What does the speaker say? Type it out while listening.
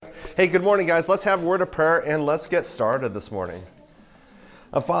Hey, good morning, guys. Let's have a word of prayer and let's get started this morning.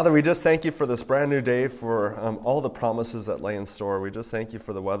 Father, we just thank you for this brand new day, for all the promises that lay in store. We just thank you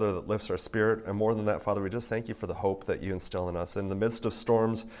for the weather that lifts our spirit. And more than that, Father, we just thank you for the hope that you instill in us. In the midst of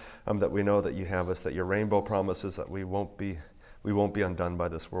storms, that we know that you have us, that your rainbow promises that we won't be undone by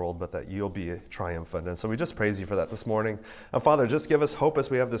this world, but that you'll be triumphant. And so we just praise you for that this morning. Father, just give us hope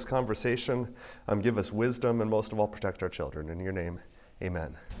as we have this conversation. Give us wisdom, and most of all, protect our children. In your name,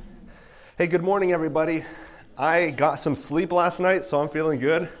 amen. Hey, good morning, everybody. I got some sleep last night, so I'm feeling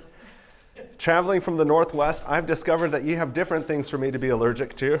good. Traveling from the Northwest, I've discovered that you have different things for me to be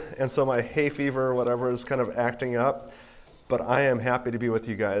allergic to, and so my hay fever or whatever is kind of acting up, but I am happy to be with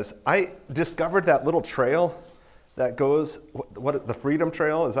you guys. I discovered that little trail that goes, the Freedom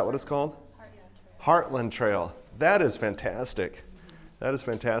Trail, is that what it's called? Heartland Trail. That is fantastic. That is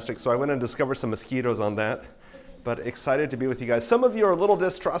fantastic. So I went and discovered some mosquitoes on that. But excited to be with you guys. Some of you are a little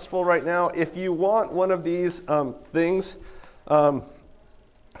distrustful right now. If you want one of these things,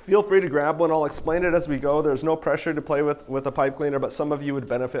 feel free to grab one. I'll explain it as we go. There's no pressure to play with a pipe cleaner, but some of you would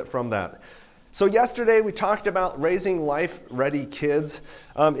benefit from that. So yesterday we talked about raising life-ready kids.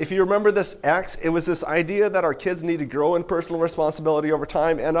 If you remember this X, it was this idea that our kids need to grow in personal responsibility over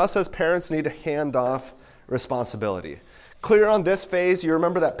time, and us as parents need to hand off responsibility. Clear on this phase, you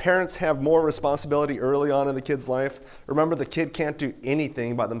remember that parents have more responsibility early on in the kid's life. Remember, the kid can't do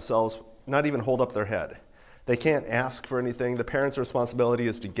anything by themselves, not even hold up their head. They can't ask for anything. The parent's responsibility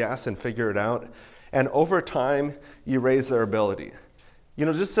is to guess and figure it out. And over time, you raise their ability. You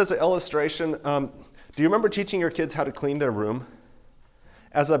know, just as an illustration, do you remember teaching your kids how to clean their room?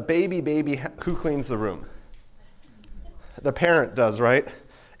 As a baby, who cleans the room? The parent does, right?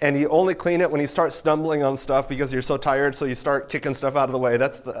 And you only clean it when you start stumbling on stuff because you're so tired, so you start kicking stuff out of the way.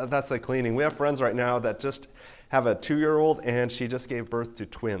 That's the cleaning. We have friends right now that just have a 2-year-old, and she just gave birth to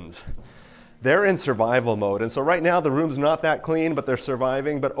twins. They're in survival mode. And so right now the room's not that clean, but they're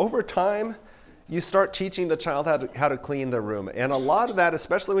surviving. But over time, you start teaching the child how to clean their room. And a lot of that,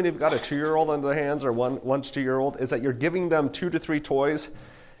 especially when you've got a 2-year-old on their hands or one to 2-year-old, is that you're giving them 2 to 3 toys,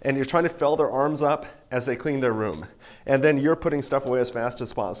 and you're trying to fill their arms up as they clean their room. And then you're putting stuff away as fast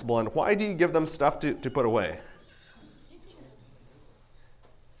as possible. And why do you give them stuff to put away?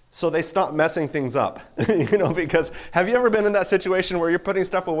 So they stop messing things up. Because have you ever been in that situation where you're putting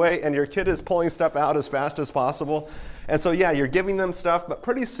stuff away and your kid is pulling stuff out as fast as possible? And so yeah, you're giving them stuff, but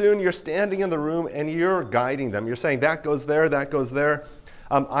pretty soon you're standing in the room and you're guiding them. You're saying, that goes there, that goes there.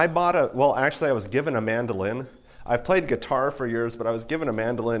 I was given a mandolin. I've played guitar for years, but I was given a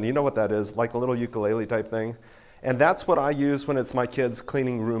mandolin. You know what that is, like a little ukulele type thing. And that's what I use when it's my kids'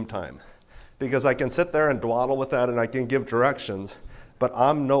 cleaning room time. Because I can sit there and dawdle with that and I can give directions, but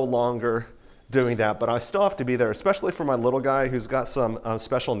I'm no longer doing that. But I still have to be there, especially for my little guy who's got some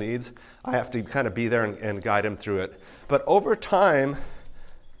special needs. I have to kind of be there and guide him through it. But over time,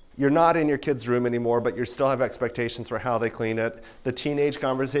 you're not in your kid's room anymore, but you still have expectations for how they clean it. The teenage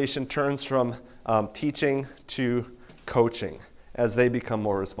conversation turns from teaching to coaching as they become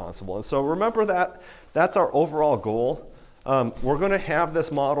more responsible. And so remember that's our overall goal. We're going to have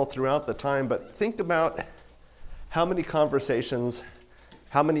this model throughout the time, but think about how many conversations,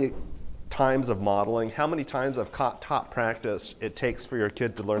 how many times of modeling, how many times of top practice it takes for your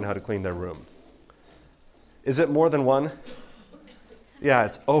kid to learn how to clean their room. Is it more than one? Yeah,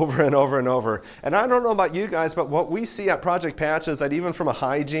 it's over and over and over. And I don't know about you guys, but what we see at Project Patch is that even from a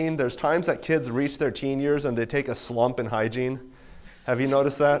hygiene, there's times that kids reach their teen years and they take a slump in hygiene. Have you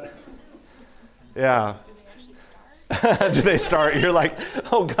noticed that? Yeah. Do they actually start? Do they start? You're like,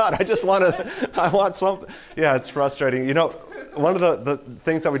 oh God, I want something. Yeah, it's frustrating. You know, one of the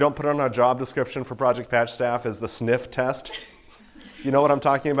things that we don't put on our job description for Project Patch staff is the sniff test. You know what I'm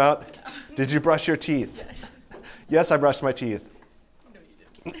talking about? Did you brush your teeth? Yes. Yes, I brushed my teeth.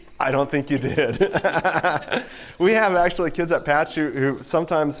 I don't think you did. We have actually kids at Patch who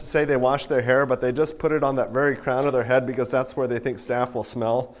sometimes say they wash their hair, but they just put it on that very crown of their head because that's where they think staff will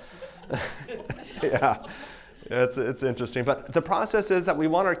smell. Yeah, it's interesting. But the process is that we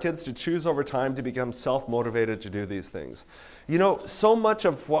want our kids to choose over time to become self-motivated to do these things. You know, so much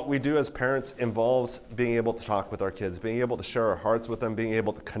of what we do as parents involves being able to talk with our kids, being able to share our hearts with them, being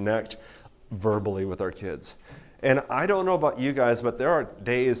able to connect verbally with our kids. And I don't know about you guys, but there are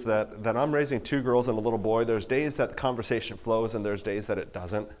days that I'm raising 2 girls and a little boy. There's days that the conversation flows and there's days that it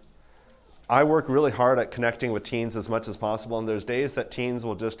doesn't. I work really hard at connecting with teens as much as possible, and there's days that teens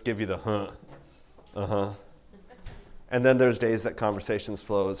will just give you the uh-huh. And then there's days that conversations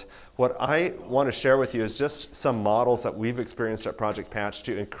flows. What I want to share with you is just some models that we've experienced at Project Patch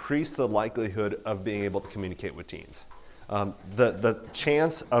to increase the likelihood of being able to communicate with teens. the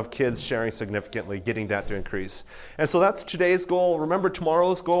chance of kids sharing significantly, getting that to increase. And so that's today's goal. Remember,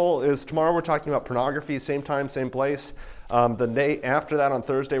 tomorrow's goal is tomorrow we're talking about pornography, same time, same place. The day after that on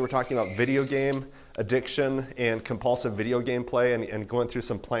Thursday, we're talking about video game addiction and compulsive video game play and going through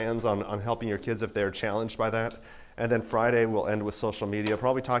some plans on helping your kids if they're challenged by that. And then Friday, we'll end with social media,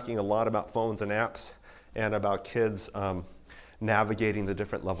 probably talking a lot about phones and apps and about kids navigating the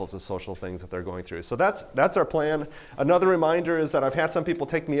different levels of social things that they're going through. So that's our plan. Another reminder is that I've had some people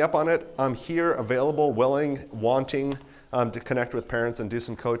take me up on it. I'm here, available, willing, wanting to connect with parents and do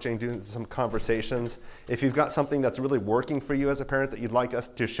some coaching, do some conversations. If you've got something that's really working for you as a parent that you'd like us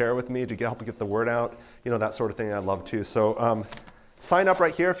to share with me to help get the word out, that sort of thing I'd love to. So sign up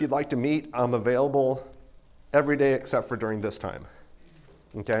right here if you'd like to meet. I'm available every day except for during this time.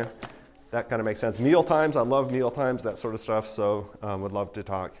 Okay? That kind of makes sense. Meal times, I love meal times, that sort of stuff, so would love to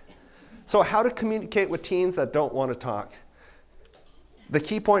talk. So how to communicate with teens that don't want to talk. The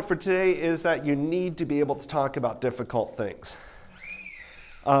key point for today is that you need to be able to talk about difficult things.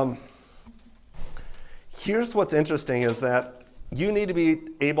 Here's what's interesting is that you need to be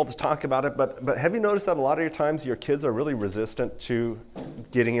able to talk about it, but have you noticed that a lot of your times your kids are really resistant to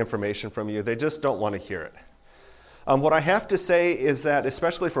getting information from you? They just don't want to hear it. What I have to say is that,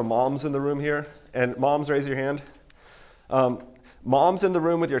 especially for moms in the room here, and moms, raise your hand. Moms in the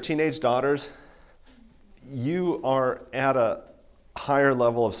room with your teenage daughters, you are at a higher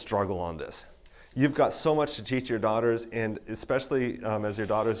level of struggle on this. You've got so much to teach your daughters, and especially as your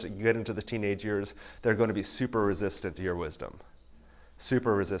daughters get into the teenage years, they're going to be super resistant to your wisdom.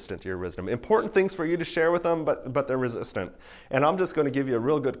 Super resistant to your wisdom. Important things for you to share with them, but they're resistant. And I'm just going to give you a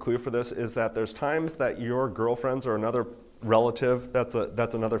real good clue for this, is that there's times that your girlfriends or another relative, that's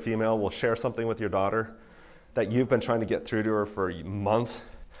another female, will share something with your daughter that you've been trying to get through to her for months.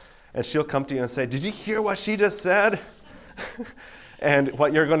 And she'll come to you and say, "Did you hear what she just said?" And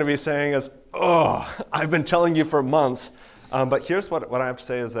what you're going to be saying is, "Oh, I've been telling you for months." But here's what I have to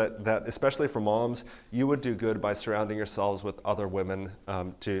say is that especially for moms, you would do good by surrounding yourselves with other women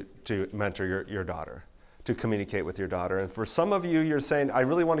to mentor your daughter, to communicate with your daughter. And for some of you, you're saying, "I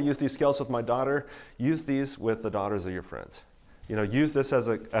really want to use these skills with my daughter." Use these with the daughters of your friends. Use this as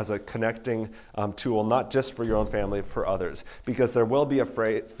a connecting tool, not just for your own family, for others. Because there will be a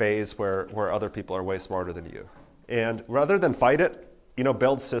phase where other people are way smarter than you. And rather than fight it,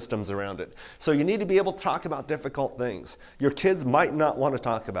 build systems around it. So you need to be able to talk about difficult things. Your kids might not want to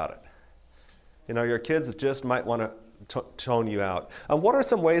talk about it. Your kids just might want to tone you out. What are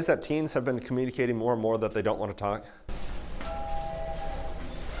some ways that teens have been communicating more and more that they don't want to talk?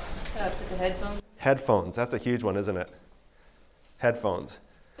 Put the headphones. Headphones, that's a huge one, isn't it? Headphones.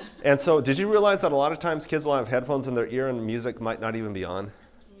 And so did you realize that a lot of times kids will have headphones in their ear and music might not even be on?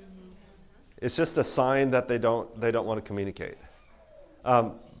 Mm-hmm. It's just a sign that they don't want to communicate.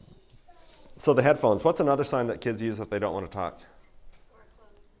 So the headphones, what's another sign that kids use that they don't want to talk? Door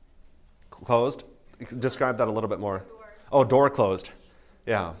closed. Describe that a little bit more. Door. Oh, door closed.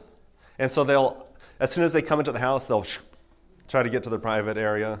 Yeah. And so as soon as they come into the house, they'll try to get to their private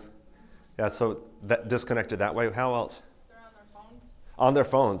area. Yeah, so that disconnected that way. How else? They're on their phones. On their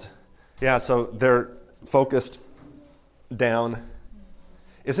phones. Yeah, so they're focused down.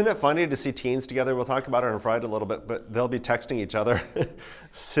 Isn't it funny to see teens together? We'll talk about it on Friday a little bit, but they'll be texting each other,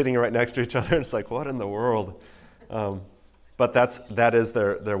 sitting right next to each other. It's like, what in the world? But that is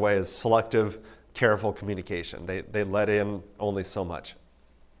their way, is selective, careful communication. They let in only so much.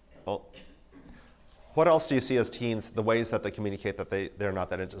 Well, what else do you see as teens, the ways that they communicate that they're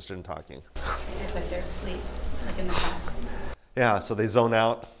not that interested in talking? It's like they're asleep, like in the back. Yeah, so they zone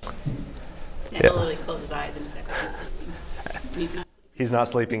out. Yeah, he'll literally close his eyes and just act like he's sleeping. He's not. He's not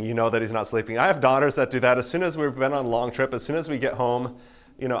sleeping. You know that he's not sleeping. I have daughters that do that. As soon as we've been on a long trip, as soon as we get home,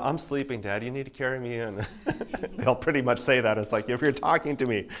 "I'm sleeping, Dad. You need to carry me in." They'll pretty much say that. It's like, if you're talking to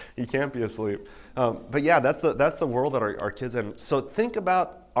me, you can't be asleep. But yeah, that's the world that our kids in. So think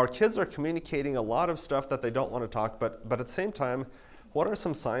about, our kids are communicating a lot of stuff that they don't want to talk, but at the same time, what are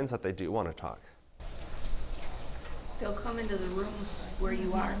some signs that they do want to talk? They'll come into the room where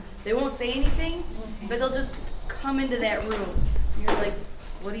you are. They won't say anything, but they'll just come into that room. You're like,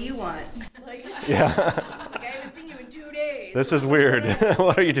 "What do you want?" Like, yeah. Like, "I haven't seen you in 2 days." This is weird.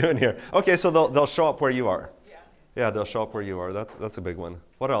 What are you doing here? Okay, so they'll show up where you are. Yeah. Yeah, they'll show up where you are. That's a big one.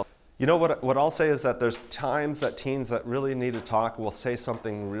 What else? What I'll say is that there's times that teens that really need to talk will say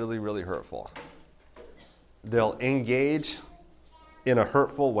something really, really hurtful. They'll engage in a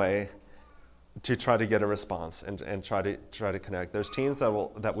hurtful way to try to get a response and try to connect. There's teens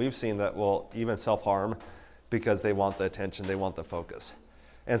that we've seen that will even self-harm because they want the attention, they want the focus.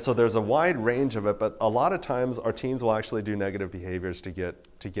 And so there's a wide range of it, but a lot of times our teens will actually do negative behaviors to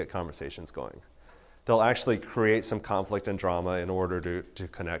get conversations going. They'll actually create some conflict and drama in order to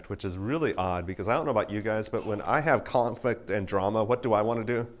connect, which is really odd because I don't know about you guys, but when I have conflict and drama, what do I want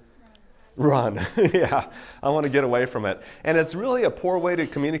to do? Run. Yeah, I want to get away from it. And it's really a poor way to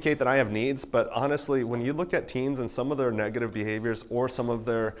communicate that I have needs, but honestly, when you look at teens and some of their negative behaviors or some of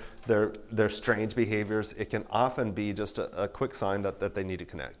their strange behaviors, it can often be just a quick sign that they need to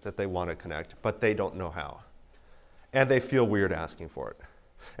connect, that they want to connect, but they don't know how. And they feel weird asking for it.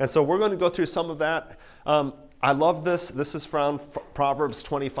 And so we're going to go through some of that. I love this. This is from Proverbs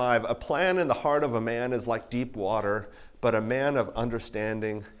 25. A plan in the heart of a man is like deep water, but a man of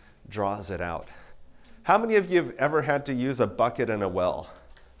understanding draws it out. How many of you have ever had to use a bucket and a well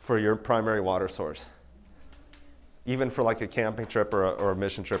for your primary water source? Even for like a camping trip or a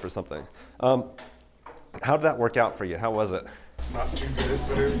mission trip or something. How did that work out for you? How was it? Not too good,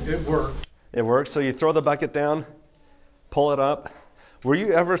 but it worked. It worked. So you throw the bucket down, pull it up. Were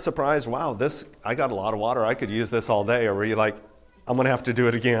you ever surprised, wow, I got a lot of water, I could use this all day? Or were you like, I'm going to have to do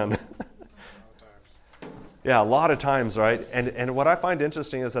it again? Yeah, a lot of times, right? And what I find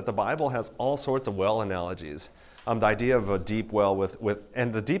interesting is that the Bible has all sorts of well analogies. The idea of a deep well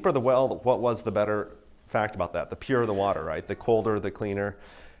and the deeper the well, what was the better fact about that? The purer the water, right? The colder, the cleaner.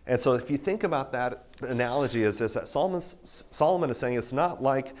 And so if you think about that analogy is that Solomon is saying it's not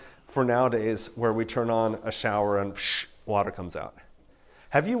like for nowadays where we turn on a shower and water comes out.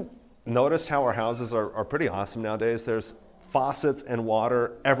 Have you noticed how our houses are pretty awesome nowadays? There's faucets and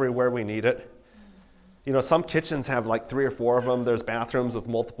water everywhere we need it. You know, some kitchens have like 3 or 4 of them. There's bathrooms with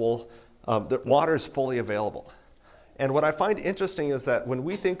multiple. The water is fully available. And what I find interesting is that when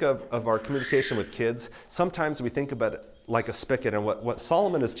we think of our communication with kids, sometimes we think about it like a spigot. And what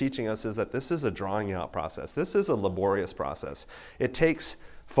Solomon is teaching us is that this is a drawing out process. This is a laborious process. It takes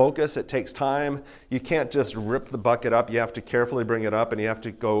focus. It takes time. You can't just rip the bucket up. You have to carefully bring it up and you have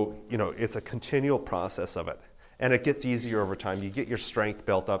to go, it's a continual process of it. And it gets easier over time. You get your strength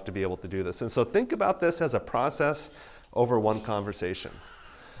built up to be able to do this. And so think about this as a process over one conversation.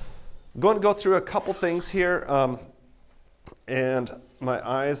 I'm going to go through a couple things here. And my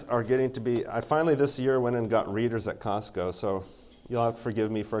eyes are getting to be, I finally this year went and got readers at Costco. So you'll have to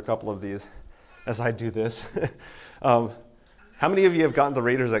forgive me for a couple of these as I do this. How many of you have gotten the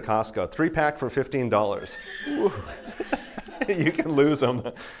readers at Costco? 3-pack for $15. You can lose them.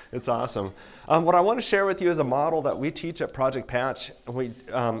 It's awesome. What I want to share with you is a model that we teach at Project Patch.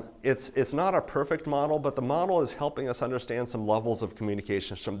 It's not a perfect model, but the model is helping us understand some levels of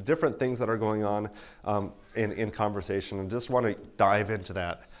communication, some different things that are going on in conversation, and just want to dive into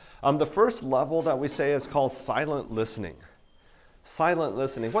that. The first level that we say is called silent listening. Silent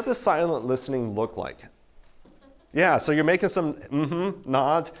listening. What does silent listening look like? Yeah, so you're making some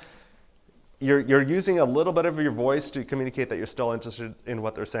nods. You're using a little bit of your voice to communicate that you're still interested in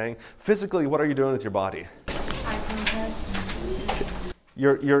what they're saying. Physically, what are you doing with your body?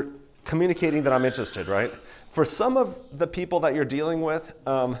 You're communicating that I'm interested, right? For some of the people that you're dealing with,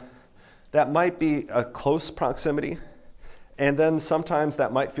 that might be a close proximity. And then sometimes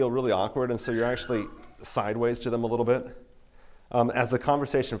that might feel really awkward, and so you're actually sideways to them a little bit. As the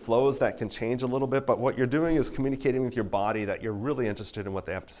conversation flows, that can change a little bit, but what you're doing is communicating with your body that you're really interested in what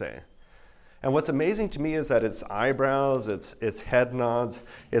they have to say. And what's amazing to me is that it's eyebrows, it's head nods,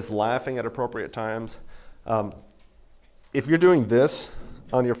 it's laughing at appropriate times. If you're doing this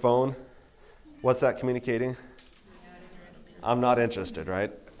on your phone, what's that communicating? I'm not interested,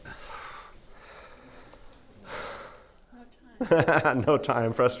 right? No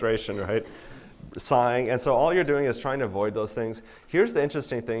time, frustration, right? Sighing. And so all you're doing is trying to avoid those things. Here's the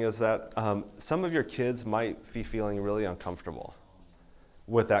interesting thing is that some of your kids might be feeling really uncomfortable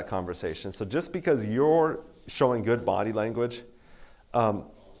with that conversation. So just because you're showing good body language,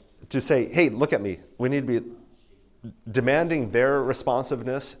 to say, hey, look at me, we need to be demanding their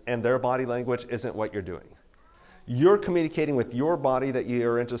responsiveness and their body language isn't what you're doing. You're communicating with your body that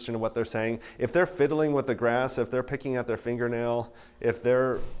you're interested in what they're saying. If they're fiddling with the grass, if they're picking at their fingernail, if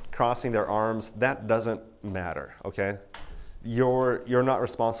they're crossing their arms, that doesn't matter, okay? You're not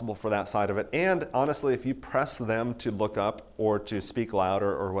responsible for that side of it. And honestly, if you press them to look up or to speak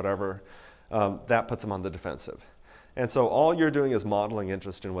louder or whatever, that puts them on the defensive. And so all you're doing is modeling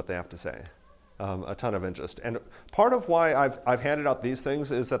interest in what they have to say. A ton of interest. And part of why I've handed out these things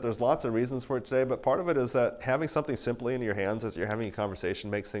is that there's lots of reasons for it today, but part of it is that having something simply in your hands as you're having a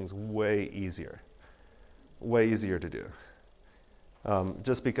conversation makes things way easier to do.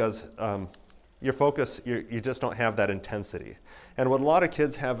 Just because your focus, you just don't have that intensity. And what a lot of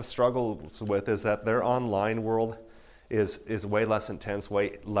kids have struggles with is that their online world is way less intense,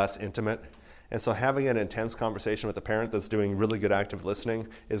 way less intimate. And so having an intense conversation with a parent that's doing really good active listening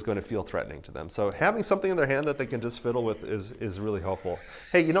is going to feel threatening to them. So having something in their hand that they can just fiddle with is really helpful.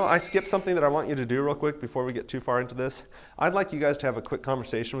 Hey, I skipped something that I want you to do real quick before we get too far into this. I'd like you guys to have a quick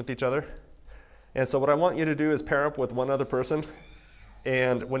conversation with each other. And so what I want you to do is pair up with one other person.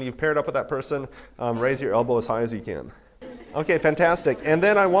 And when you've paired up with that person, raise your elbow as high as you can. Okay, fantastic. And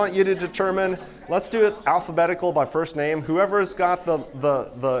then I want you to determine, let's do it alphabetical by first name. Whoever's got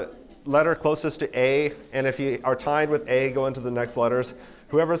the letter closest to A, and if you are tied with A, go into the next letters.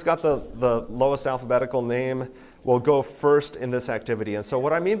 Whoever's got the lowest alphabetical name will go first in this activity. And so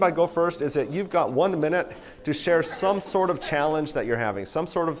what I mean by go first is that you've got 1 minute to share some sort of challenge that you're having, some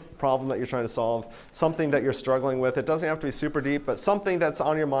sort of problem that you're trying to solve, something that you're struggling with. It doesn't have to be super deep, but something that's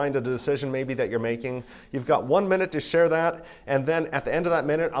on your mind, a decision maybe that you're making. You've got 1 minute to share that, and then at the end of that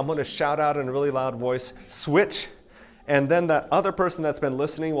minute, I'm going to shout out in a really loud voice, switch, and then that other person that's been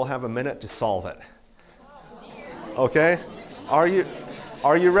listening will have a minute to solve it. Okay? Are you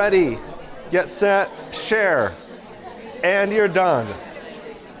ready? Get set, share. And you're done.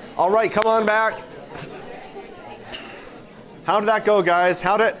 All right, come on back. How did that go, guys?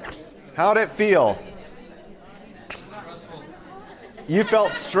 How'd it feel? You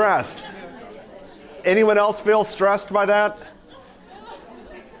felt stressed. Anyone else feel stressed by that?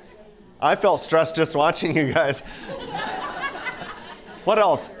 I felt stressed just watching you guys. What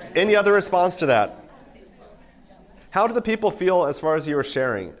else? Any other response to that? How did the people feel as far as you were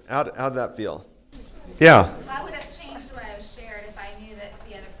sharing? How did that feel? Yeah. I would have changed what I was shared if I knew that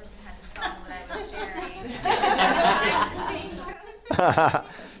the other person had to solve what I was sharing.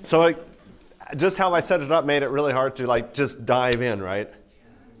 So just how I set it up made it really hard to just dive in, right?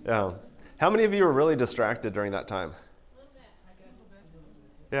 Yeah. How many of you were really distracted during that time?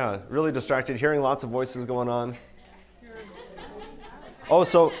 Yeah, really distracted, hearing lots of voices going on. Oh,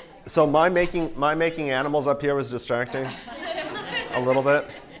 so my making animals up here was distracting a little bit.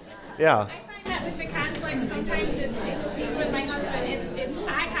 Yeah. I find that with the conflict, sometimes it's with my husband, it's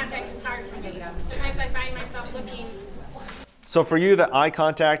eye contact is hard for me. Sometimes I find myself looking. So for you, the eye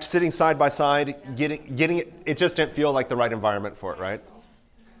contact, sitting side by side, getting it just didn't feel like the right environment for it, right?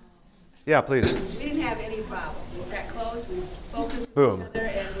 Yeah, please. We didn't have any problem. We sat close, we focused Boom. on each other,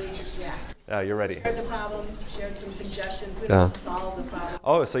 and we just, Yeah, you're ready. shared the problem, shared some suggestions. We didn't solve the problem.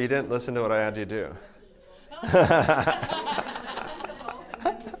 Oh, so you didn't listen to what I had you do.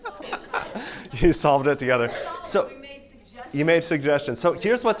 You solved it together. So We made suggestions. you made suggestions. So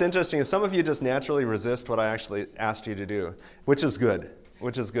here's what's interesting is some of you just naturally resist what I actually asked you to do, which is good.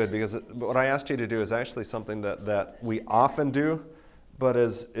 Because what I asked you to do is actually something that we often do, but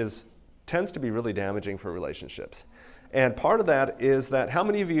tends to be really damaging for relationships. And part of that is that how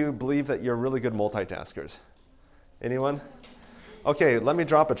many of you believe that you're really good multitaskers? Anyone? Okay, let me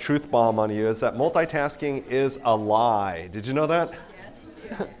drop a truth bomb on you, is that multitasking is a lie. Did you know that?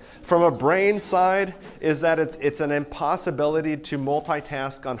 Yes. From a brain side, is that it's an impossibility to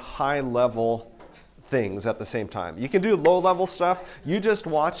multitask on high-level things at the same time. You can do low-level stuff. You just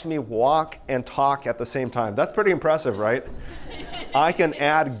watched me walk and talk at the same time. That's pretty impressive, right? I can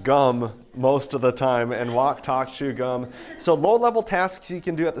add gum most of the time and walk, talk, chew gum. So low-level tasks you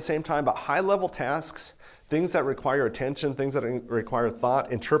can do at the same time, but high-level tasks, things that require attention, things that require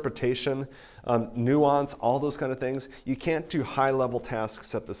thought, interpretation, nuance, all those kind of things, you can't do high-level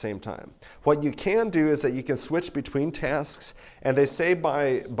tasks at the same time. What you can do is that you can switch between tasks, and they say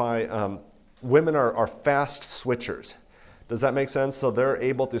women are fast switchers. Does that make sense? So they're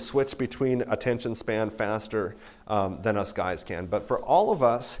able to switch between attention span faster than us guys can. But for all of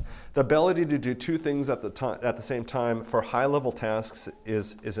us, the ability to do two things at the same time for high-level tasks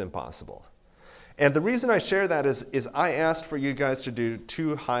is impossible. And the reason I share that is I asked for you guys to do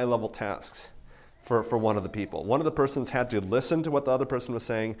two high-level tasks for one of the people. One of the persons had to listen to what the other person was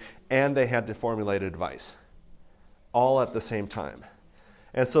saying, and they had to formulate advice, all at the same time.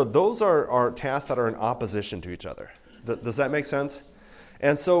 And so those are tasks that are in opposition to each other. Does that make sense?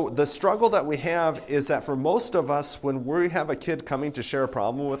 And so the struggle that we have is that for most of us, when we have a kid coming to share a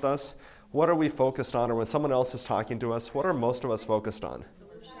problem with us, what are we focused on? Or when someone else is talking to us, what are most of us focused on?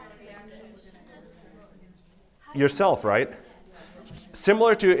 Yourself, right?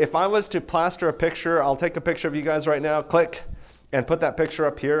 Similar to if I was to plaster a picture, I'll take a picture of you guys right now, click, and put that picture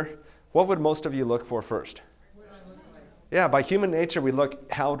up here. What would most of you look for first? Yeah, by human nature, we look,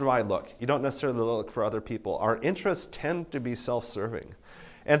 how do I look? You don't necessarily look for other people. Our interests tend to be self-serving.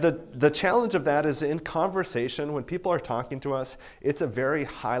 And the challenge of that is in conversation, when people are talking to us, it's a very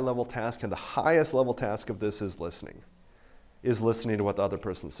high-level task, and the highest level task of this is listening. is listening to what the other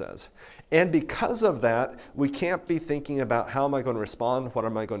person says. And because of that, we can't be thinking about how am I going to respond, what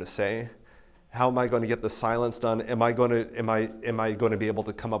am I going to say, how am I going to get the silence done, am I going to be able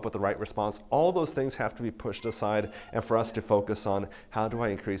to come up with the right response? All those things have to be pushed aside and for us to focus on how do I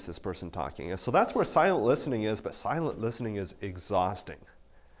increase this person talking. And so that's where silent listening is, but silent listening is exhausting.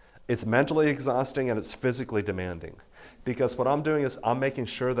 It's mentally exhausting and it's physically demanding. Because what I'm doing is I'm making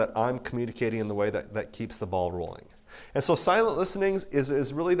sure that I'm communicating in the way that keeps the ball rolling. And so silent listening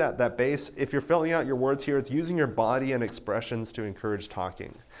is really that base. If you're filling out your words here, it's using your body and expressions to encourage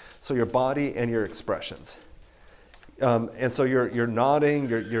talking. So your body and your expressions. And so you're nodding,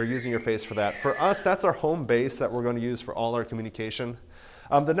 you're using your face for that. For us, that's our home base that we're going to use for all our communication.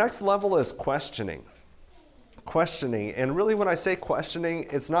 The next level is questioning. Questioning. And really when I say questioning,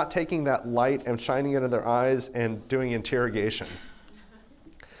 it's not taking that light and shining it in their eyes and doing interrogation.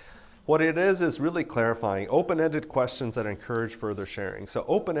 What it is really clarifying, open-ended questions that encourage further sharing. So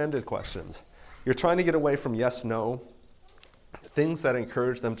open-ended questions. You're trying to get away from yes, no, things that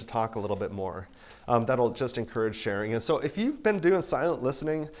encourage them to talk a little bit more. That'll just encourage sharing. And so if you've been doing silent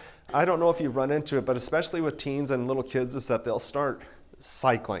listening, I don't know if you've run into it, but especially with teens and little kids, is that they'll start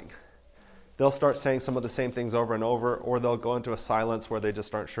cycling. They'll start saying some of the same things over and over, or they'll go into a silence where they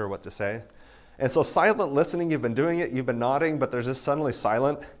just aren't sure what to say. And so silent listening, you've been doing it, you've been nodding, but they're just suddenly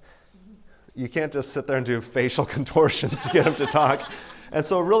silent. You can't just sit there and do facial contortions to get them to talk. And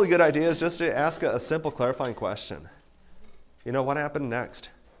so a really good idea is just to ask a simple clarifying question. You know, what happened next?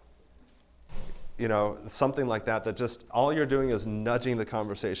 You know, something like that just all you're doing is nudging the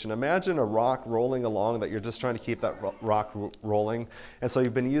conversation. Imagine a rock rolling along that you're just trying to keep that rock rolling. And so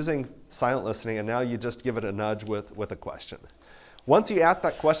you've been using silent listening, and now you just give it a nudge with a question. Once you ask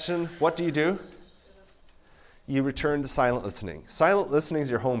that question, what do? You return to silent listening. Silent listening is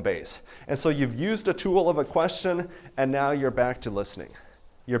your home base. And so you've used a tool of a question, and now you're back to listening.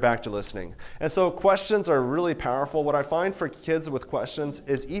 You're back to listening. And so questions are really powerful. What I find for kids with questions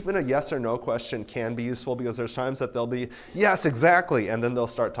is even a yes or no question can be useful, because there's times that they'll be, yes, exactly, and then they'll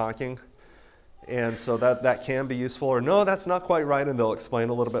start talking. And so that can be useful. Or no, that's not quite right, and they'll explain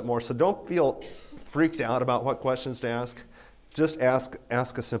a little bit more. So don't feel freaked out about what questions to ask. Just ask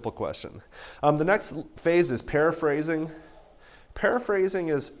a simple question. The next phase is paraphrasing. Paraphrasing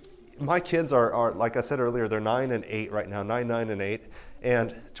is, my kids are, like I said earlier, they're 9 and 8 right now, 9, 9, and 8.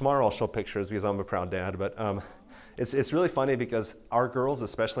 And tomorrow I'll show pictures because I'm a proud dad. But it's really funny because our girls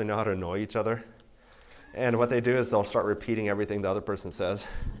especially know how to annoy each other. And what they do is they'll start repeating everything the other person says.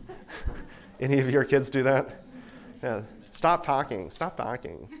 Any of your kids do that? Yeah. Stop talking,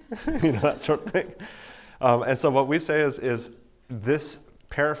 you know, that sort of thing. And so what we say is this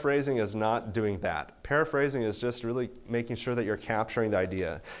paraphrasing is not doing that. Paraphrasing is just really making sure that you're capturing the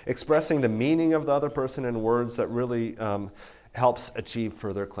idea, expressing the meaning of the other person in words that really helps achieve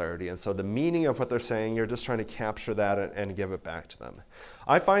further clarity. And so the meaning of what they're saying, you're just trying to capture that and give it back to them.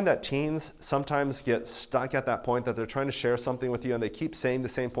 I find that teens sometimes get stuck at that point that they're trying to share something with you and they keep saying the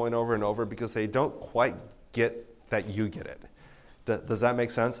same point over and over because they don't quite get that you get it. Does that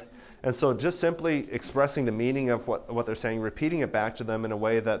make sense? And so just simply expressing the meaning of what they're saying, repeating it back to them in a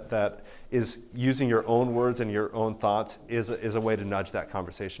way that is using your own words and your own thoughts is a way to nudge that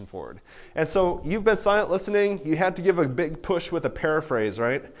conversation forward. And so you've been silent listening. You had to give a big push with a paraphrase,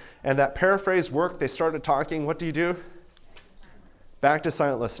 right? And that paraphrase worked. They started talking. What do? Back to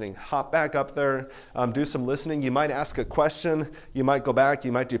silent listening. Hop back up there. Do some listening. You might ask a question. You might go back.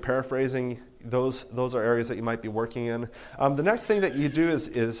 You might do paraphrasing. Those are areas that you might be working in. The next thing that you do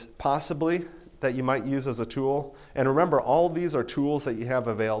is possibly that you might use as a tool. And remember, all these are tools that you have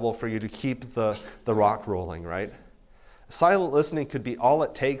available for you to keep the rock rolling, right? Silent listening could be all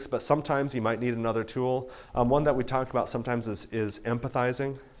it takes, but sometimes you might need another tool. One that we talk about sometimes is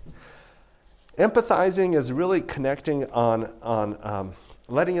empathizing. Empathizing is really connecting on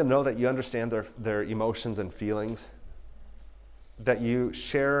letting them know that you understand their emotions and feelings, that you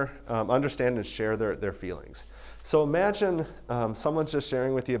share, understand and share their feelings. So imagine someone's just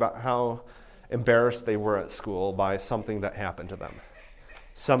sharing with you about how embarrassed they were at school by something that happened to them.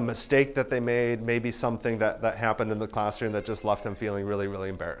 Some mistake that they made, maybe something that happened in the classroom that just left them feeling really, really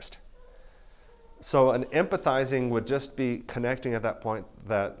embarrassed. So an empathizing would just be connecting at that point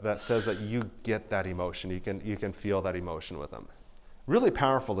that says that you get that emotion. You can feel that emotion with them. Really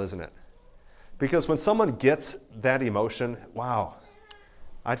powerful, isn't it? Because when someone gets that emotion, wow,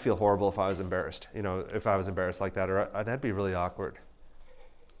 I'd feel horrible if I was embarrassed. You know, if I was embarrassed like that, or that'd be really awkward.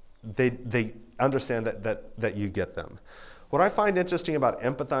 They understand that you get them. What I find interesting about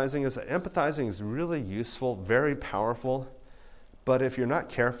empathizing is that empathizing is really useful, very powerful, but if you're not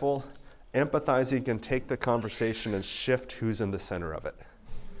careful, empathizing can take the conversation and shift who's in the center of it.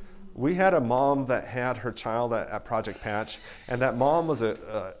 We had a mom that had her child at Project Patch, and that mom was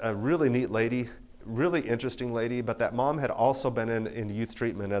a really neat lady, really interesting lady, but that mom had also been in youth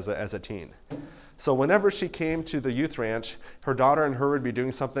treatment as a teen. So whenever she came to the youth ranch, her daughter and her would be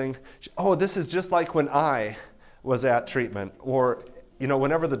doing something. Oh, this is just like when I was at treatment. Or,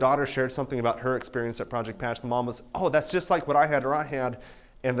 whenever the daughter shared something about her experience at Project Patch, the mom was, oh, that's just like what I had or I had.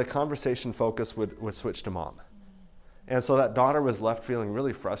 And the conversation focus would switch to mom. And so that daughter was left feeling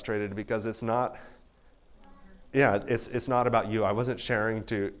really frustrated because it's not about you. I wasn't sharing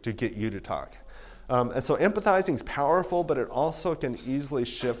to get you to talk. And so empathizing is powerful, but it also can easily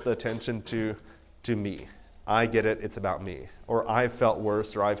shift the attention to me. I get it, it's about me. Or I've felt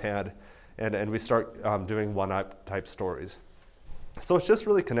worse, or I've had, and we start doing one-up type stories. So it's just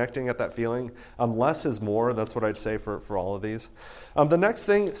really connecting at that feeling. Less is more, that's what I'd say for all of these. The next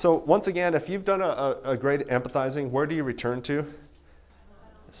thing, so once again, if you've done a great empathizing, where do you return to?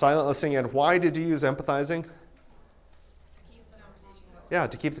 Silent listening. And why did you use empathizing? Yeah,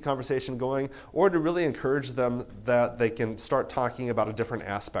 to keep the conversation going, or to really encourage them that they can start talking about a different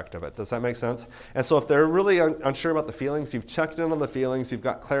aspect of it. Does that make sense? And so if they're really unsure about the feelings, you've checked in on the feelings, you've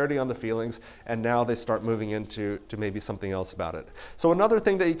got clarity on the feelings, and now they start moving into maybe something else about it. So another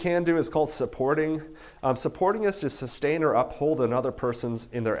thing that you can do is called supporting. Supporting is to sustain or uphold another person's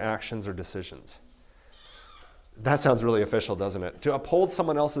in their actions or decisions. That sounds really official, doesn't it? To uphold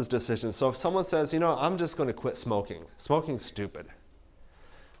someone else's decisions. So if someone says, I'm just going to quit smoking. Smoking's stupid.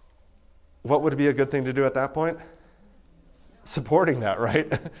 What would be a good thing to do at that point? Supporting that, right?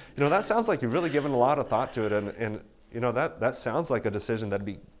 That sounds like you've really given a lot of thought to it, and that sounds like a decision that'd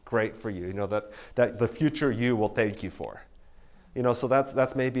be great for you. That the future you will thank you for. So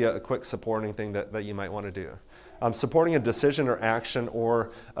that's maybe a quick supporting thing that you might want to do. Supporting a decision or action or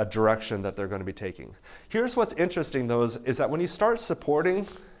a direction that they're going to be taking. Here's what's interesting, though, is that when you start supporting,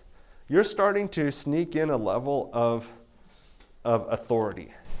 you're starting to sneak in a level of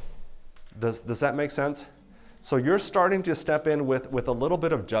authority. Does that make sense? So you're starting to step in with a little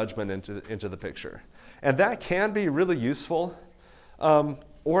bit of judgment into the picture. And that can be really useful,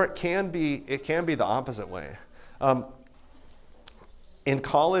 or it can be the opposite way. In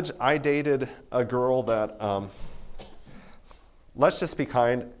college, I dated a girl that, let's just be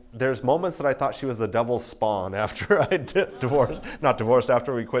kind, there's moments that I thought she was the devil's spawn after I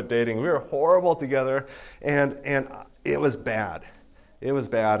after we quit dating. We were horrible together, and it was bad. It was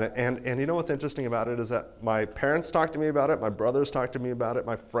bad. And what's interesting about it is that my parents talked to me about it, my brothers talked to me about it,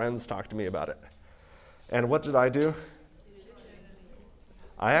 my friends talked to me about it. And what did I do?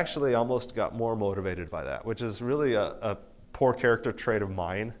 I actually almost got more motivated by that, which is really a poor character trait of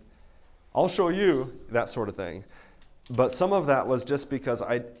mine. I'll show you, that sort of thing. But some of that was just because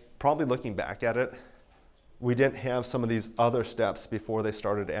probably looking back at it, we didn't have some of these other steps before they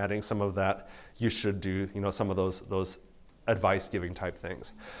started adding some of that you should do, some of those advice-giving type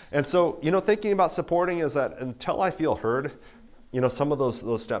things. And so, thinking about supporting is that until I feel heard, some of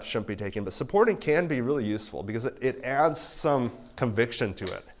those steps shouldn't be taken. But supporting can be really useful because it adds some conviction to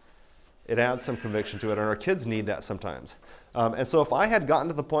it. It adds some conviction to it, and our kids need that sometimes. And so if I had gotten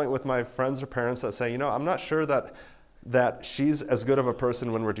to the point with my friends or parents that say, I'm not sure that she's as good of a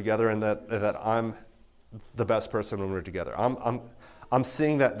person when we're together and that I'm the best person when we're together. I'm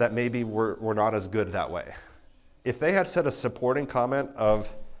seeing that maybe we're not as good that way. If they had said a supporting comment of,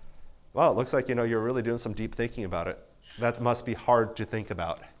 well, it looks like, you're really doing some deep thinking about it. That must be hard to think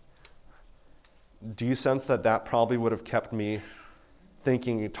about. Do you sense that probably would have kept me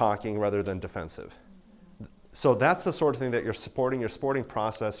thinking, talking, rather than defensive? So that's the sort of thing that you're supporting. You're supporting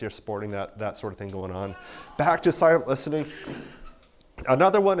process. You're supporting that sort of thing going on. Back to silent listening.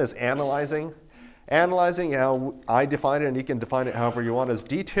 Another one is analyzing. Analyzing, how I define it, and you can define it however you want, is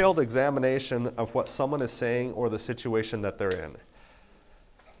detailed examination of what someone is saying or the situation that they're in.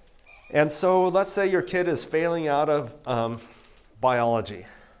 And so let's say your kid is failing out of biology,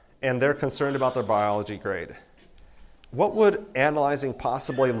 and they're concerned about their biology grade. What would analyzing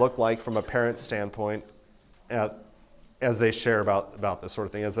possibly look like from a parent's standpoint as they share about this sort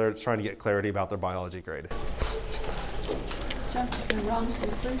of thing, as they're trying to get clarity about their biology grade? Jump to the wrong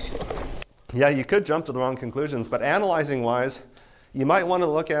conclusions. Yeah, you could jump to the wrong conclusions, but analyzing-wise, you might want to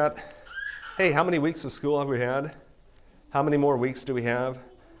look at, hey, how many weeks of school have we had? How many more weeks do we have?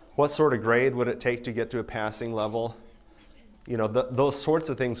 What sort of grade would it take to get to a passing level? Those sorts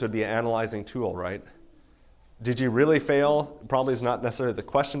of things would be an analyzing tool, right? Did you really fail? Probably is not necessarily the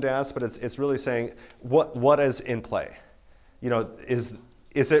question to ask, but it's really saying what is in play. Is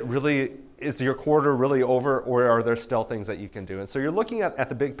it really is your quarter really over, or are there still things that you can do? And so you're looking at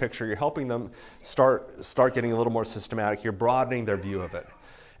the big picture. You're helping them start getting a little more systematic. You're broadening their view of it.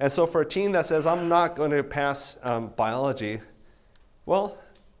 And so for a teen that says, I'm not going to pass biology, well,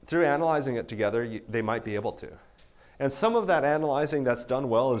 through analyzing it together, they might be able to. And some of that analyzing that's done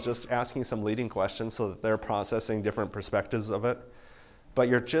well is just asking some leading questions so that they're processing different perspectives of it. But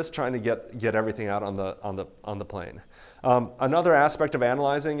you're just trying to get everything out on the plane. Another aspect of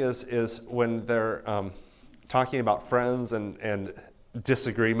analyzing is when they're talking about friends and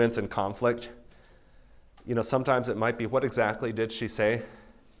disagreements and conflict. You know, sometimes it might be, what exactly did she say?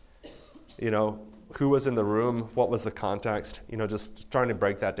 You know, who was in the room? What was the context? You know, just trying to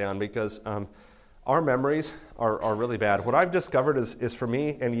break that down, because our memories are really bad. What I've discovered is for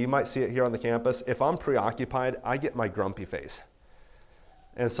me, and you might see it here on the campus, if I'm preoccupied, I get my grumpy face.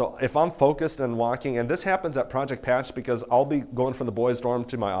 And so if I'm focused and walking, and this happens at Project Patch because I'll be going from the boys' dorm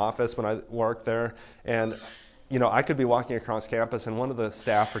to my office when I work there, and you know, I could be walking across campus and one of the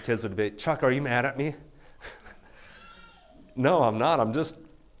staff or kids would be, Chuck, are you mad at me? No, I'm not. I'm just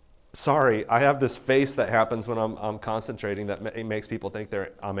sorry. I have this face that happens when I'm concentrating that makes people think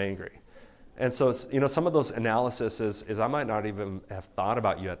I'm angry. And so, you know, some of those analysis is I might not even have thought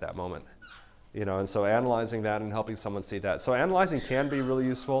about you at that moment. You know, and so analyzing that and helping someone see that. So analyzing can be really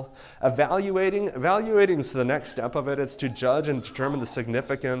useful. Evaluating is the next step of it. It's to judge and determine the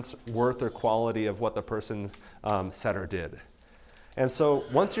significance, worth, or quality of what the person said or did. And so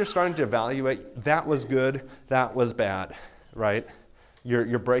once you're starting to evaluate, that was good, that was bad, right?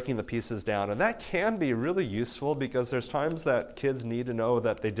 You're breaking the pieces down. And that can be really useful because there's times that kids need to know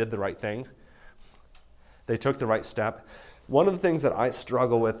that they did the right thing. They took the right step. One of the things that I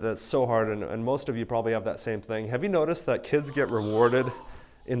struggle with that's so hard, and most of you probably have that same thing, have you noticed that kids get rewarded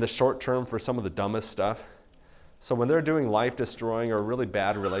in the short term for some of the dumbest stuff? So when they're doing life-destroying or really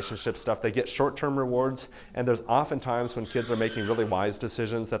bad relationship stuff, they get short-term rewards, and there's often times when kids are making really wise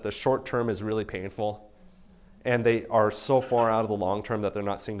decisions that the short term is really painful, and they are so far out of the long term that they're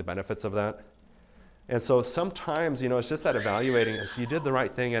not seeing the benefits of that. And so sometimes, you know, it's just that evaluating is you did the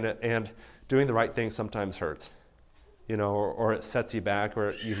right thing, and doing the right thing sometimes hurts. You know, or it sets you back,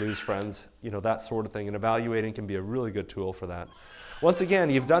 or you lose friends, you know, that sort of thing. And evaluating can be a really good tool for that. Once again,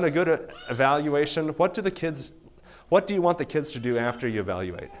 you've done a good evaluation. What do you want the kids to do after you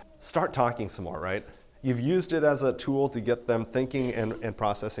evaluate? Start talking some more, right? You've used it as a tool to get them thinking and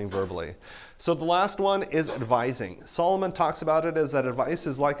processing verbally. So the last one is advising. Solomon talks about it as that advice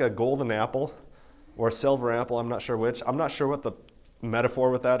is like a golden apple or a silver apple, I'm not sure which. I'm not sure what the metaphor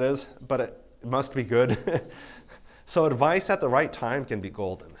with that is, but it must be good. So advice at the right time can be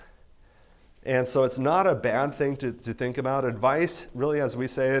golden. And so it's not a bad thing to think about. Advice, really, as we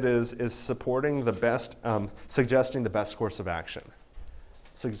say it, is supporting the best, suggesting the best course of action.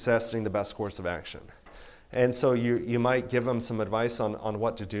 Suggesting the best course of action. And so you might give them some advice on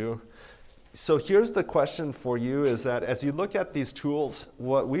what to do. So here's the question for you, is that as you look at these tools,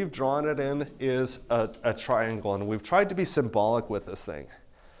 what we've drawn it in is a triangle, and we've tried to be symbolic with this thing.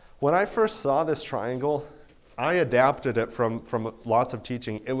 When I first saw this triangle, I adapted it from lots of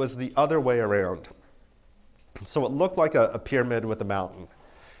teaching. It was the other way around. So it looked like a pyramid with a mountain.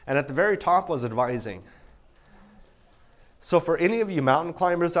 And at the very top was advising. So for any of you mountain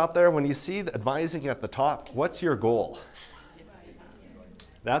climbers out there, when you see the advising at the top, what's your goal?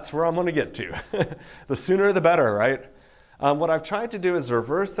 That's where I'm going to get to. The sooner the better, right? What I've tried to do is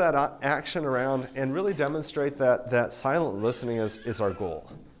reverse that action around and really demonstrate that silent listening is our goal.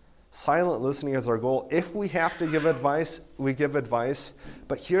 Silent listening is our goal. If we have to give advice, we give advice.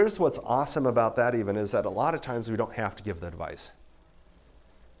 But here's what's awesome about that even, is that a lot of times we don't have to give the advice.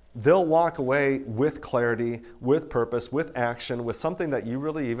 They'll walk away with clarity, with purpose, with action, with something that you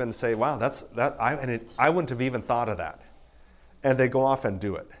really even say, wow, I wouldn't have even thought of that. And they go off and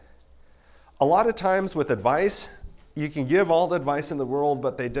do it. A lot of times with advice, you can give all the advice in the world,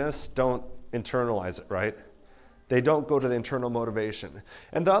 but they just don't internalize it, right? They don't go to the internal motivation.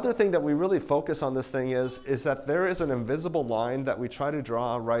 And the other thing that we really focus on this thing is that there is an invisible line that we try to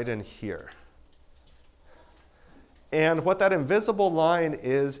draw right in here. And what that invisible line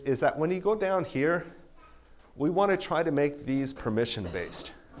is that when you go down here, we want to try to make these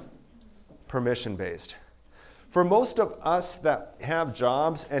permission-based. Permission-based. For most of us that have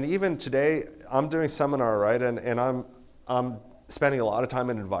jobs, and even today, I'm doing seminar, right? And I'm spending a lot of time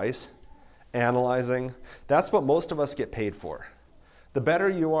in advice. Analyzing. That's what most of us get paid for. The better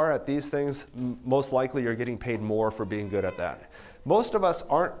you are at these things, most likely you're getting paid more for being good at that. Most of us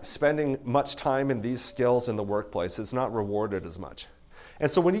aren't spending much time in these skills in the workplace. It's not rewarded as much. And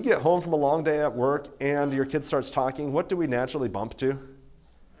so when you get home from a long day at work and your kid starts talking, what do we naturally bump to?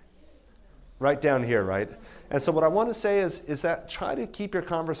 right down here, right? And so what I want to say is that try to keep your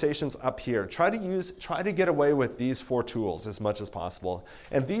conversations up here. Try to get away with these 4 tools as much as possible.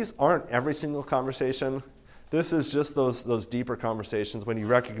 And these aren't every single conversation. This is just those deeper conversations when you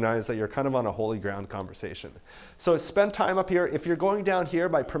recognize that you're kind of on a holy ground conversation. So spend time up here. If you're going down here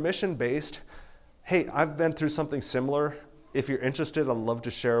by permission based, hey, I've been through something similar. If you're interested, I'd love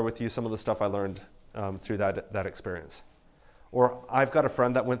to share with you some of the stuff I learned through that experience. Or I've got a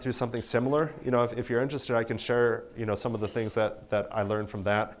friend that went through something similar. If you're interested, I can share, some of the things that I learned from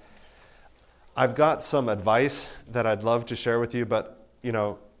that. I've got some advice that I'd love to share with you, but,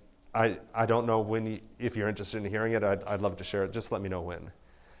 I don't know if you're interested in hearing it. I'd love to share it. Just let me know when.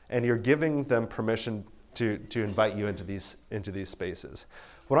 And you're giving them permission to invite you into these spaces.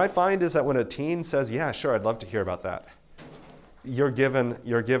 What I find is that when a teen says, yeah, sure, I'd love to hear about that, you're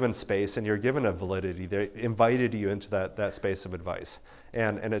given space and you're given a validity. They invited you into that space of advice.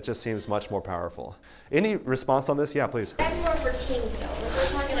 And it just seems much more powerful. Any response on this? Yeah, please. That's more for teens though. We're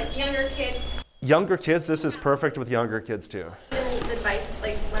talking like younger kids. Younger kids, this is perfect with younger kids too. Advice,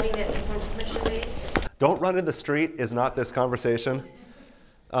 like letting it inform permission based. Don't run in the street is not this conversation.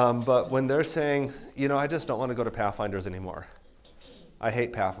 But when they're saying, I just don't want to go to Pathfinders anymore. I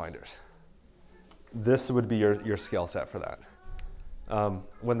hate Pathfinders. This would be your skill set for that.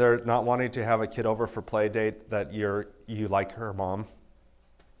 When they're not wanting to have a kid over for play date that you like her mom,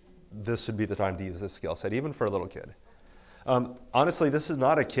 this would be the time to use this skill set, even for a little kid. Honestly, this is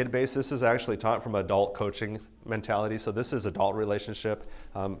not a kid-based. This is actually taught from adult coaching mentality. So this is adult relationship.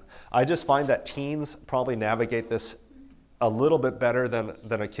 I just find that teens probably navigate this a little bit better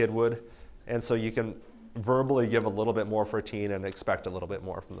than a kid would. And so you can verbally give a little bit more for a teen and expect a little bit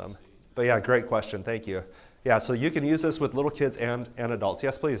more from them. But yeah, great question. Thank you. Yeah, so you can use this with little kids and adults.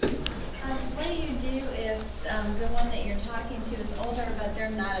 Yes, please. What do you do if the one that you're talking to is older, but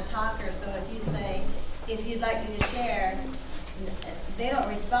they're not a talker? So if you say, if you'd like me to share, they don't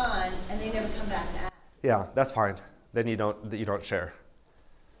respond, and they never come back to ask. Yeah, that's fine. Then you don't share.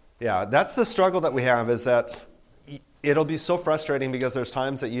 Yeah, that's the struggle that we have, is that it'll be so frustrating because there's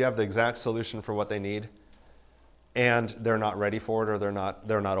times that you have the exact solution for what they need, and they're not ready for it, or they're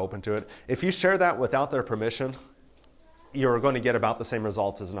not open to it. If you share that without their permission, you're going to get about the same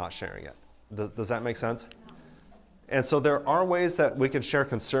results as not sharing it. Does that make sense? And so there are ways that we can share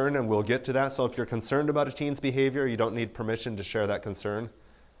concern, and we'll get to that. So if you're concerned about a teen's behavior, you don't need permission to share that concern.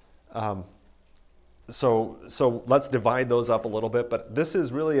 So let's divide those up a little bit. But this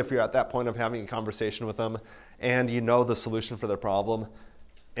is really if you're at that point of having a conversation with them and you know the solution for their problem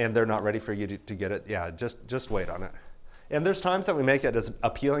and they're not ready for you to get it, yeah, just wait on it. And there's times that we make it as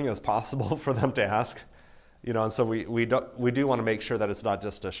appealing as possible for them to ask, and so we do want to make sure that it's not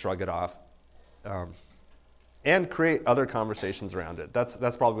just to shrug it off. And create other conversations around it.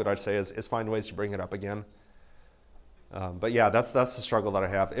 That's probably what I'd say is find ways to bring it up again. But yeah, that's the struggle that I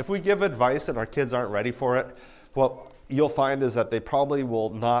have. If we give advice and our kids aren't ready for it, what you'll find is that they probably will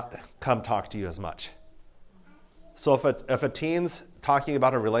not come talk to you as much. So if a teen's talking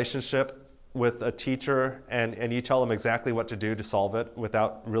about a relationship with a teacher and you tell them exactly what to do to solve it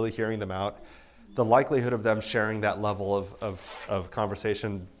without really hearing them out, the likelihood of them sharing that level of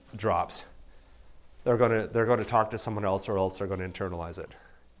conversation drops. They're going to talk to someone else, or else they're going to internalize it.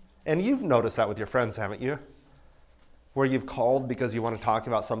 And you've noticed that with your friends, haven't you? Where you've called because you want to talk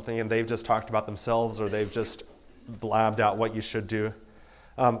about something and they've just talked about themselves, or they've just blabbed out what you should do.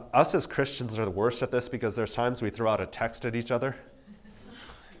 Us as Christians are the worst at this because there's times we throw out a text at each other.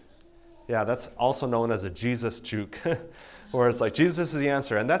 Yeah, that's also known as a Jesus juke, where it's like, Jesus is the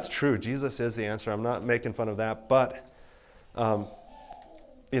answer. And that's true. Jesus is the answer. I'm not making fun of that. But,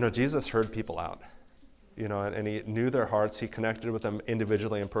 Jesus heard people out. And he knew their hearts. He connected with them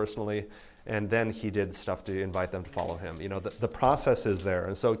individually and personally, and then he did stuff to invite them to follow him. The process is there.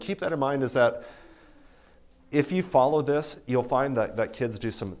 And so keep that in mind, is that if you follow this, you'll find that kids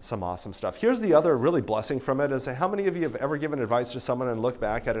do some awesome stuff. Here's the other really blessing from it, is how many of you have ever given advice to someone and look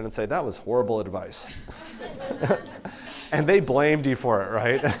back at it and say, that was horrible advice? And they blamed you for it,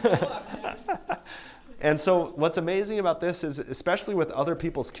 right? And so what's amazing about this is, especially with other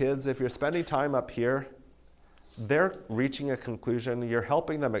people's kids, if you're spending time up here, they're reaching a conclusion. You're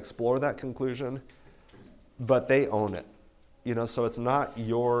helping them explore that conclusion, but they own it. So it's not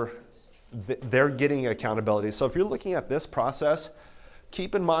they're getting accountability. So if you're looking at this process,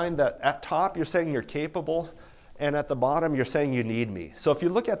 keep in mind that at top, you're saying you're capable, and at the bottom, you're saying you need me. So if you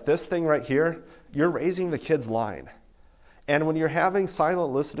look at this thing right here, you're raising the kid's line. And when you're having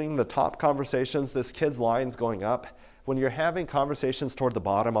silent listening, the top conversations, this kid's line's going up. When you're having conversations toward the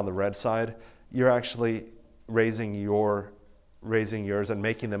bottom on the red side, you're actually raising your raising yours and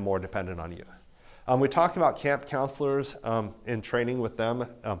making them more dependent on you. We talked about camp counselors in training with them,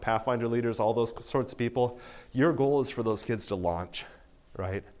 Pathfinder leaders, all those sorts of people. Your goal is for those kids to launch,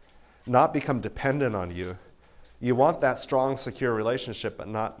 right? Not become dependent on you. You want that strong, secure relationship, but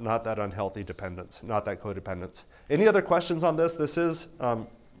not that unhealthy dependence, not that codependence. Any other questions on this? This is,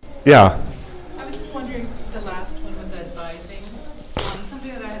 yeah. I was just wondering, the last one with the advising,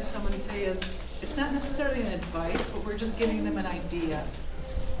 something that I had someone say is, it's not necessarily an advice, but we're just giving them an idea.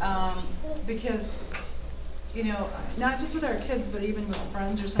 Because, you know, not just with our kids, but even with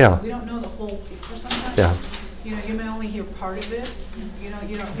friends or something, we don't know the whole picture sometimes. Yeah. You know, you may only hear part of it. You know,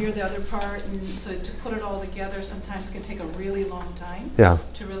 you don't hear the other part, and so to put it all together sometimes can take a really long time. Yeah.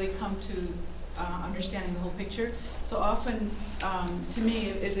 To really come to understanding the whole picture. So often, to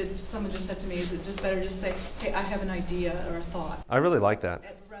me, someone just said to me, is it just better just say, hey, I have an idea or a thought? I really like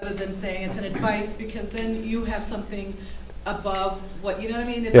that. Rather than saying it's an advice, because then you have something above what, you know what I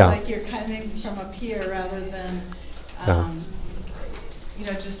mean? It's Yeah. like you're kind of from up here rather than, you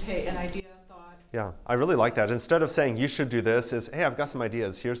know, just, hey, an idea, a thought. Yeah, I really like that. Instead of saying you should do this, is hey, I've got some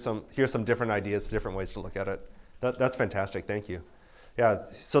ideas. Here's some different ideas, different ways to look at it. That's fantastic. Thank you. Yeah.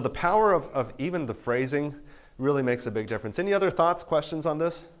 So the power of even the phrasing really makes a big difference. Any other thoughts, questions on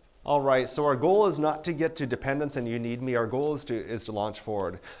this? All right. So our goal is not to get to dependence and you need me. Our goal is to launch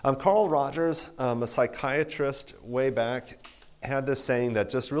forward. Carl Rogers, a psychiatrist way back, had this saying that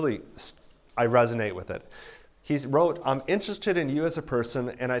just really I resonate with it. He wrote, I'm interested in you as a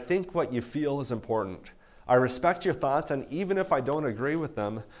person, and I think what you feel is important. I respect your thoughts, and even if I don't agree with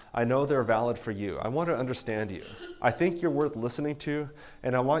them, I know they're valid for you. I want to understand you. I think you're worth listening to,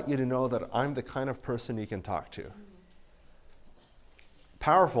 and I want you to know that I'm the kind of person you can talk to.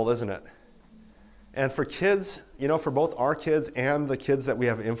 Powerful, isn't it? And for kids, you know, for both our kids and the kids that we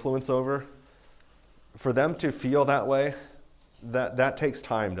have influence over, for them to feel that way, that takes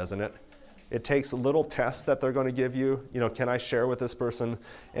time, doesn't it? It takes little tests that they're going to give you. You know, can I share with this person?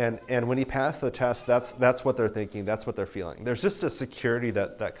 And when you pass the test, that's what they're thinking. That's what they're feeling. There's just a security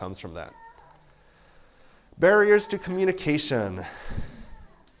that comes from that. Barriers to communication.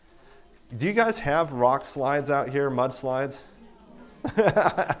 Do you guys have rock slides out here, mud slides?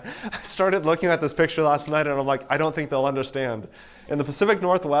 I started looking at this picture last night and I'm like, I don't think they'll understand. In the Pacific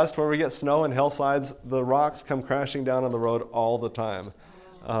Northwest, where we get snow and hillsides, the rocks come crashing down on the road all the time.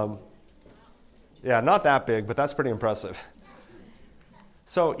 Yeah, not that big, but that's pretty impressive.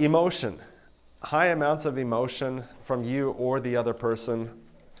 So emotion, high amounts of emotion from you or the other person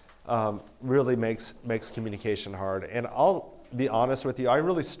really makes communication hard. And I'll be honest with you, I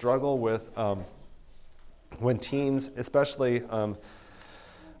really struggle with when teens, especially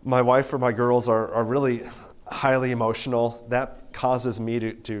my wife or my girls are really highly emotional. That causes me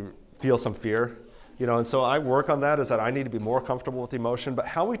to feel some fear. You know, and so I work on that, is that I need to be more comfortable with emotion. But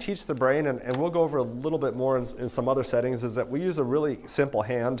how we teach the brain, and we'll go over a little bit more in some other settings, is that we use a really simple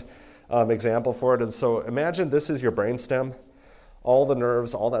hand example for it. And so imagine this is your brain stem. All the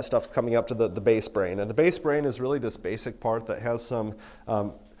nerves, all that stuff's coming up to the base brain. And the base brain is really this basic part that has some,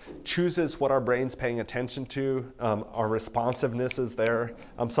 chooses what our brain's paying attention to. Our responsiveness is there.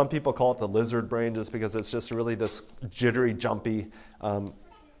 Some people call it the lizard brain just because it's just really this jittery, jumpy,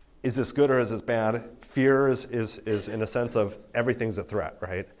 is this good or is this bad? Fear is in a sense of everything's a threat,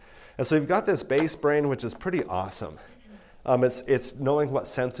 right? And so you've got this base brain, which is pretty awesome. It's knowing what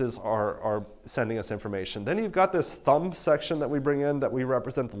senses are sending us information. Then you've got this thumb section that we bring in that we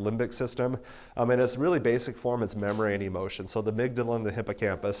represent the limbic system. And its really basic form is memory and emotion. So the amygdala and the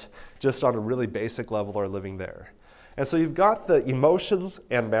hippocampus, just on a really basic level, are living there. And so you've got the emotions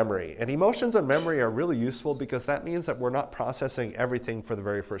and memory. And emotions and memory are really useful because that means that we're not processing everything for the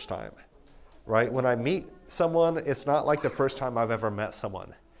very first time, right? When I meet someone, it's not like the first time I've ever met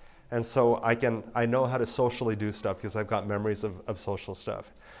someone. And so I know how to socially do stuff because I've got memories of social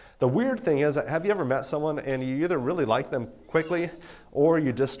stuff. The weird thing is, have you ever met someone and you either really like them quickly or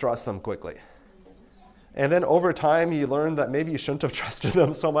you distrust them quickly? And then over time, you learn that maybe you shouldn't have trusted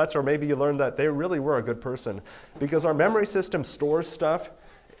them so much, or maybe you learn that they really were a good person. Because our memory system stores stuff,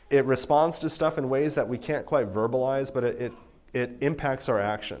 it responds to stuff in ways that we can't quite verbalize, but it impacts our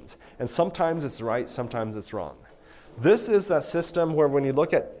actions. And sometimes it's right, sometimes it's wrong. This is that system where when you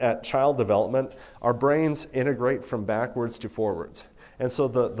look at child development, our brains integrate from backwards to forwards. And so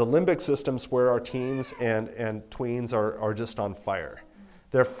the limbic system's where our teens and tweens are just on fire.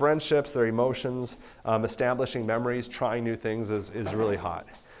 Their friendships, their emotions, establishing memories, trying new things is really hot.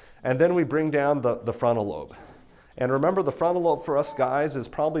 And then we bring down the frontal lobe. And remember, the frontal lobe for us guys is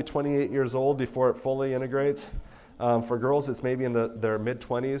probably 28 years old before it fully integrates. For girls, it's maybe in their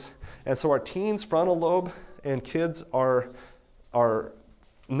mid-20s. And so our teens' frontal lobe and kids are are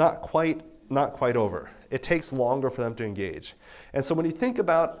not quite over. It takes longer for them to engage. And so when you think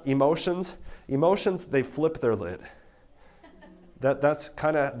about emotions, they flip their lid. That's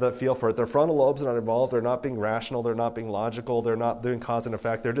kind of the feel for it. Their frontal lobes are not involved. They're not being rational. They're not being logical. They're not doing cause and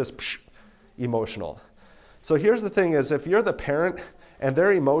effect. They're just emotional. So here's the thing is, if you're the parent and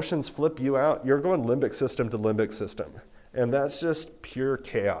their emotions flip you out, you're going limbic system to limbic system. And that's just pure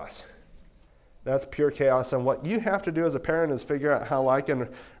chaos. That's pure chaos. And what you have to do as a parent is figure out how I can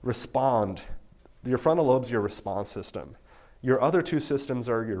respond. Your frontal lobe's your response system. Your other two systems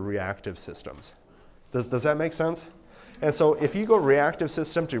are your reactive systems. Does that make sense? And so if you go reactive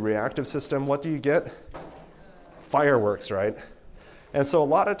system to reactive system, what do you get? Fireworks, right? And so a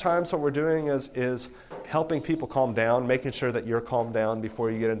lot of times what we're doing is helping people calm down, making sure that you're calmed down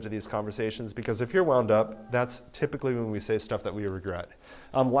before you get into these conversations, because if you're wound up, that's typically when we say stuff that we regret.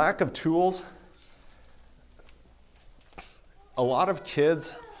 Lack of tools. A lot of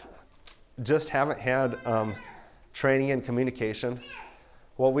kids just haven't had training in communication.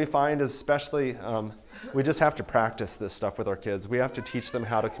 What we find is especially, we just have to practice this stuff with our kids. We have to teach them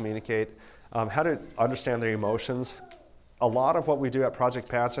how to communicate, how to understand their emotions. A lot of what we do at Project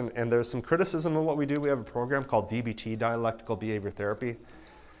Patch, and there's some criticism of what we do, we have a program called DBT, Dialectical Behavior Therapy,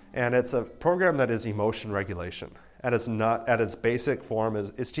 and it's a program that is emotion regulation. At its basic form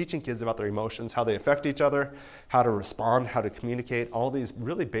is teaching kids about their emotions, how they affect each other, how to respond, how to communicate, all these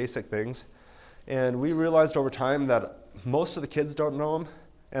really basic things. And we realized over time that most of the kids don't know them,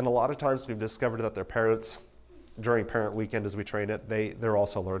 and a lot of times we've discovered that their parents, during parent weekend as we train it, they're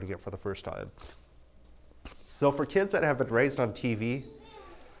also learning it for the first time. So for kids that have been raised on TV,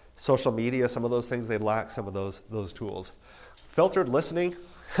 social media, some of those things, they lack some of those tools. Filtered listening,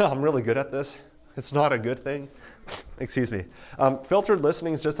 I'm really good at this. It's not a good thing. Excuse me. Filtered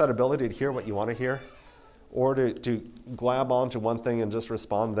listening is just that ability to hear what you want to hear, or to glab onto one thing and just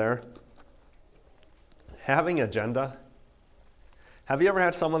respond there. Having agenda. Have you ever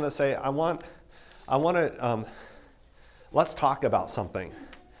had someone that say, I want to, let's talk about something.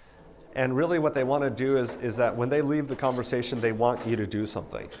 And really what they want to do is that when they leave the conversation, they want you to do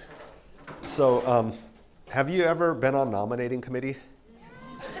something. So have you ever been on nominating committee?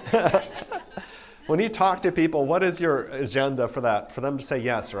 When you talk to people, what is your agenda for that? For them to say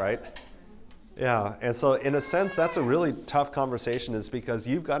yes, right? Yeah, and so in a sense, that's a really tough conversation, is because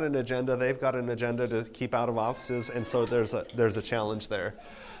you've got an agenda, they've got an agenda to keep out of offices, and so there's a challenge there.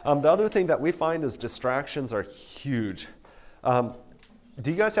 The other thing that we find is distractions are huge. Do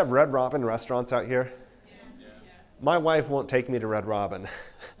you guys have Red Robin restaurants out here? Yes. My wife won't take me to Red Robin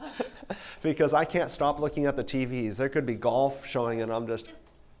because I can't stop looking at the TVs. There could be golf showing and I'm just...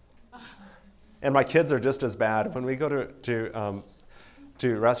 And my kids are just as bad. When we go to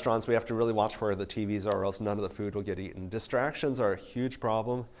restaurants, we have to really watch where the TVs are, or else none of the food will get eaten. Distractions are a huge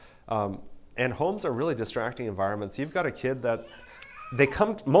problem. And homes are really distracting environments. You've got a kid that they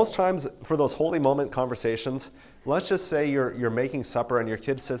come most times for those holy moment conversations. Let's just say you're making supper and your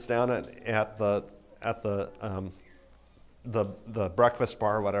kid sits down at the breakfast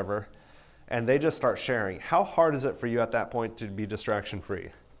bar or whatever, and they just start sharing. How hard is it for you at that point to be distraction free?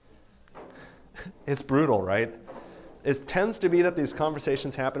 It's brutal, right? It tends to be that these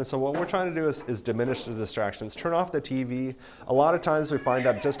conversations happen. So what we're trying to do is diminish the distractions. Turn off the TV. A lot of times we find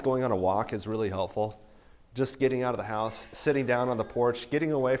that just going on a walk is really helpful. Just getting out of the house, sitting down on the porch,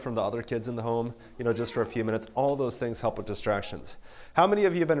 getting away from the other kids in the home, just for a few minutes. All those things help with distractions. How many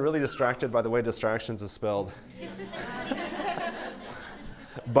of you have been really distracted by the way distractions is spelled?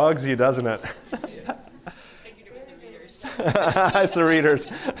 Bugs you, doesn't it? It's the readers.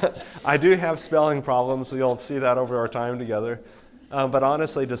 I do have spelling problems, so you'll see that over our time together. But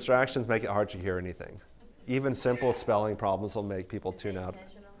honestly, distractions make it hard to hear anything. Even simple spelling problems will make people tune out.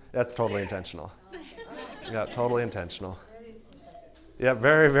 That's totally intentional. Yeah, totally intentional. Yeah,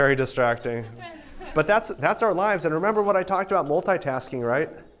 very, very distracting. But that's our lives. And remember what I talked about multitasking, right?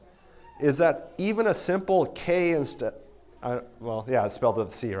 Is that even a simple K instead, it's spelled with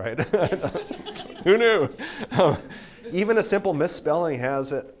a C, right? Who knew? Even a simple misspelling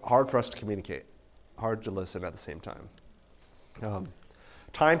has it hard for us to communicate, hard to listen at the same time.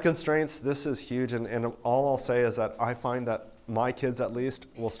 Time constraints, this is huge, and all I'll say is that I find that my kids at least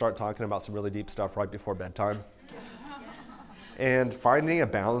will start talking about some really deep stuff right before bedtime. And finding a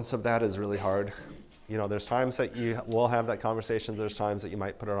balance of that is really hard. There's times that you will have that conversation, there's times that you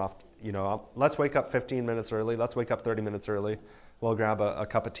might put it off. Let's wake up 15 minutes early, let's wake up 30 minutes early, we'll grab a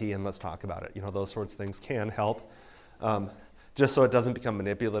cup of tea and let's talk about it. Those sorts of things can help. Just so it doesn't become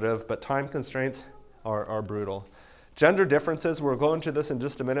manipulative, but time constraints are brutal. Gender differences, we'll go into this in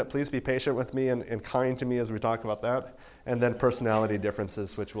just a minute. Please be patient with me and kind to me as we talk about that. And then personality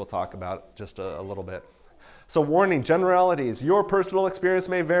differences, which we'll talk about just a little bit. So warning, generalities. Your personal experience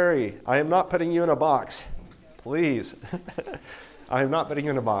may vary. I am not putting you in a box. Please. I am not putting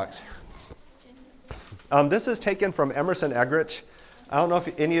you in a box. This is taken from Emerson Eggerichs. I don't know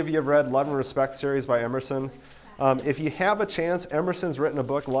if any of you have read Love and Respect series by Emerson. If you have a chance, Emerson's written a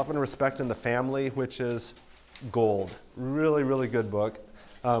book, Love and Respect in the Family, which is gold. Really, really good book.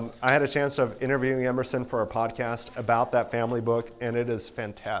 I had a chance of interviewing Emerson for a podcast about that family book, and it is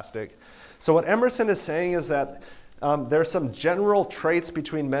fantastic. So what Emerson is saying is that there's some general traits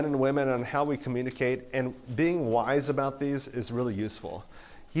between men and women on how we communicate, and being wise about these is really useful.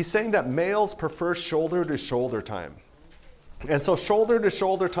 He's saying that males prefer shoulder-to-shoulder time. And so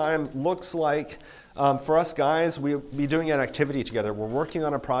shoulder-to-shoulder time looks like, for us guys, we'll be doing an activity together. We're working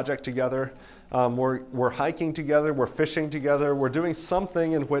on a project together. We're hiking together. We're fishing together. We're doing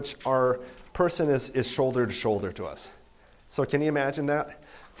something in which our person is shoulder-to-shoulder to us. So can you imagine that?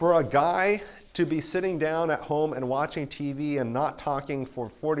 For a guy to be sitting down at home and watching TV and not talking for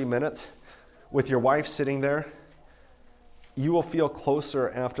 40 minutes with your wife sitting there, you will feel closer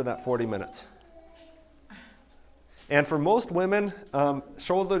after that 40 minutes. And for most women,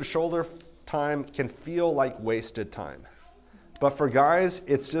 shoulder-to-shoulder time can feel like wasted time. But for guys,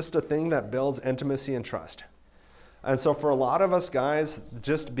 it's just a thing that builds intimacy and trust. And so for a lot of us guys,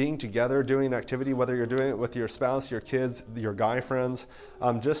 just being together, doing an activity, whether you're doing it with your spouse, your kids, your guy friends,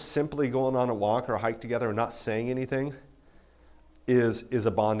 just simply going on a walk or a hike together and not saying anything is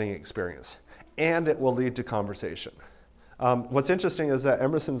a bonding experience. And it will lead to conversation. What's interesting is that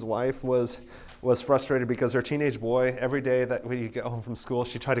Emerson's wife was frustrated because her teenage boy, every day that when he'd get home from school,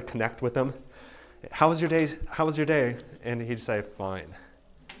 she tried to connect with him. How was your day? How was your day? And he'd say, fine.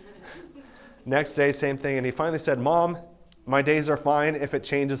 Next day, same thing. And he finally said, Mom, my days are fine. If it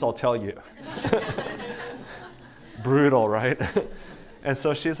changes, I'll tell you. Brutal, right? And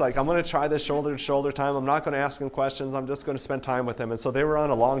so she's like, I'm going to try this shoulder-to-shoulder time. I'm not going to ask him questions. I'm just going to spend time with him. And so they were on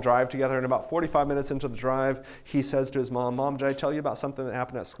a long drive together. And about 45 minutes into the drive, he says to his mom, Mom, did I tell you about something that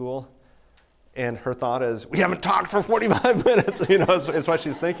happened at school? And her thought is, we haven't talked for 45 minutes, is what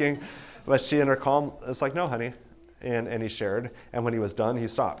she's thinking. But she in her calm, it's like, no, honey. And he shared. And when he was done, he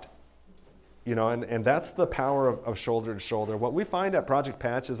stopped. And that's the power of shoulder to shoulder. What we find at Project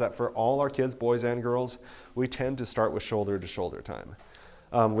Patch is that for all our kids, boys and girls, we tend to start with shoulder to shoulder time.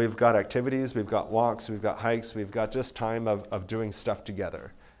 We've got activities, we've got walks, we've got hikes, we've got just time of doing stuff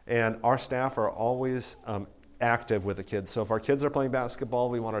together. And our staff are always active with the kids. So if our kids are playing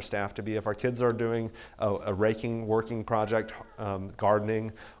basketball, we want our staff to be. If our kids are doing a raking, working project,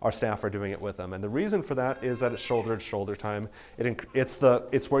 gardening, our staff are doing it with them. And the reason for that is that it's shoulder to shoulder time.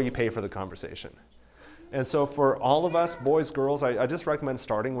 It's where you pay for the conversation. And so for all of us, boys, girls, I just recommend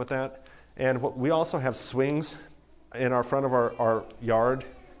starting with that. And we also have swings in our front of our yard.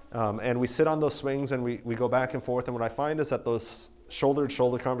 And we sit on those swings and we go back and forth. And what I find is that those shoulder to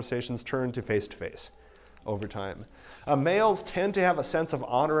shoulder conversations turn to face over time. Males tend to have a sense of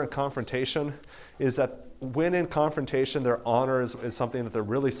honor and confrontation, is that when in confrontation, their honor is something that they're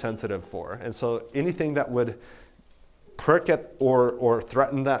really sensitive for. And so anything that would prick at or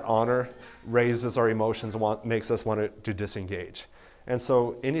threaten that honor raises our emotions, makes us want to disengage. And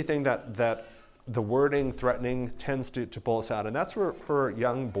so anything that the wording threatening tends to pull us out. And that's for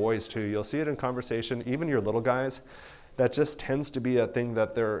young boys too. You'll see it in conversation, even your little guys. That just tends to be a thing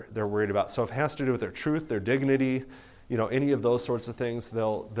that they're worried about. So if it has to do with their truth, their dignity, any of those sorts of things,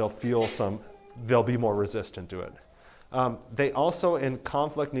 they'll be more resistant to it. They also, in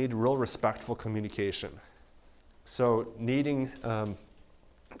conflict, need real respectful communication. So needing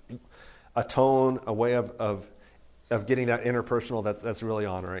a tone, a way of getting that interpersonal that's really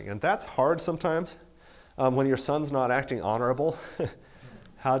honoring. And that's hard sometimes. When your son's not acting honorable,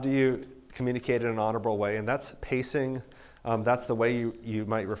 how do you communicate in an honorable way? And that's pacing. That's the way you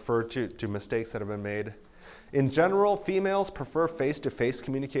might refer to mistakes that have been made. In general, females prefer face-to-face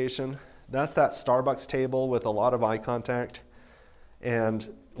communication. That's that Starbucks table with a lot of eye contact.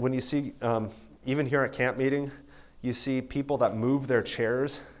 And when you see, even here at camp meeting, you see people that move their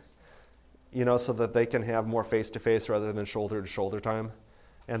chairs, so that they can have more face-to-face rather than shoulder-to-shoulder time.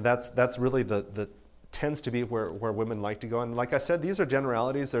 And that's really the tends to be where women like to go. And like I said, these are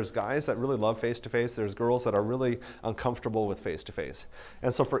generalities. There's guys that really love face-to-face. There's girls that are really uncomfortable with face-to-face.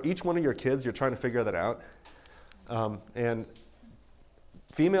 And so for each one of your kids, you're trying to figure that out. And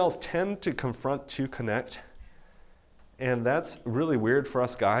females tend to confront to connect. And that's really weird for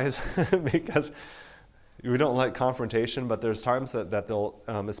us guys because We don't like confrontation, but there's times that they'll,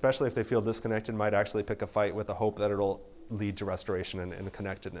 especially if they feel disconnected, might actually pick a fight with the hope that it'll lead to restoration and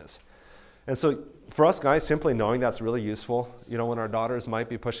connectedness. And so for us guys, simply knowing that's really useful. You know, when our daughters might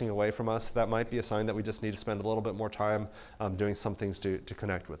be pushing away from us, that might be a sign that we just need to spend a little bit more time doing some things to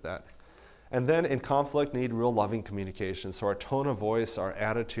connect with that. And then in conflict, need real loving communication. So our tone of voice, our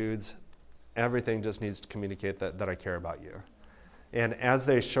attitudes, everything just needs to communicate that I care about you. And as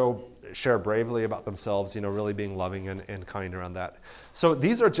they share bravely about themselves, you know, really being loving and kind around that. So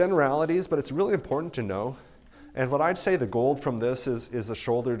these are generalities, but it's really important to know. And what I'd say the gold from this is the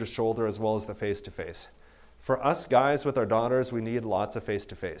shoulder to shoulder as well as the face to face. For us guys with our daughters, we need lots of face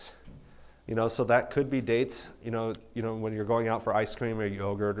to face. You know, so that could be dates, you know, when you're going out for ice cream or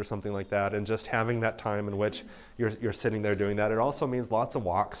yogurt or something like that, and just having that time in which you're sitting there doing that. It also means lots of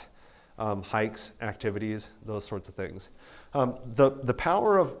walks, hikes, activities, those sorts of things. The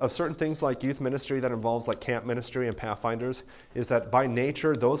power of certain things like youth ministry that involves like camp ministry and Pathfinders is that by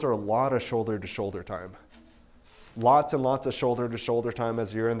nature, those are a lot of shoulder to shoulder time. Lots and lots of shoulder to shoulder time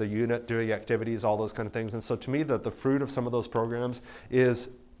as you're in the unit doing activities, all those kind of things. And so to me, the fruit of some of those programs is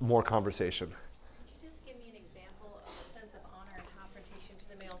more conversation. Can you just give me an example of a sense of honor and confrontation to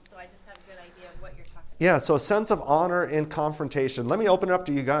the males so I just have a good idea of what you're talking about? Yeah, so sense of honor in confrontation. Let me open it up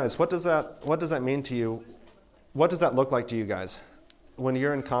to you guys. What does that mean to you? What does that look like to you guys when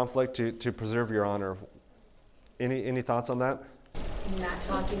you're in conflict to preserve your honor? Any thoughts on that? Not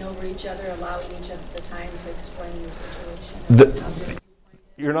talking over each other, allowing each other the time to explain your situation.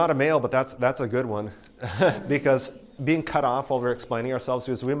 You're not a male, but that's a good one. Because being cut off while we're explaining ourselves,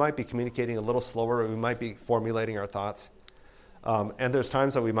 because we might be communicating a little slower, or we might be formulating our thoughts. And there's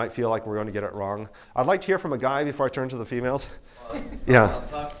times that we might feel like we're going to get it wrong. I'd like to hear from a guy before I turn to the females. Yeah. I'll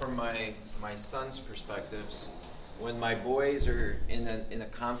talk from my son's perspectives. When my boys are in a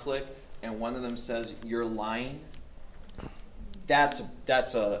conflict and one of them says, "You're lying," that's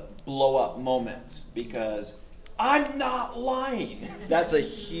a blow up moment because I'm not lying. That's a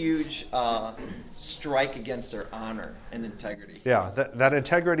huge strike against their honor and integrity. Yeah, that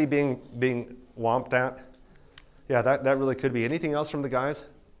integrity being whomped at. Yeah, that really could be. Anything else from the guys?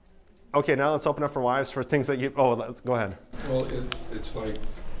 Okay, now let's open up for wives for things that you. Oh, let's go ahead. Well, it's like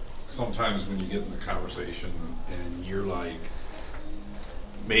sometimes when you get in a conversation and you're like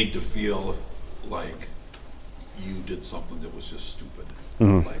made to feel like you did something that was just stupid.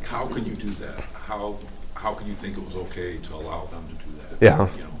 Mm-hmm. Like, how can you do that? How can you think it was okay to allow them to do that? Yeah.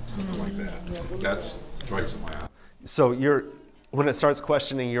 You know, something like that. That strikes in my eye. So when it starts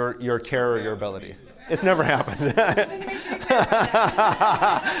questioning your care or your ability. It's never happened.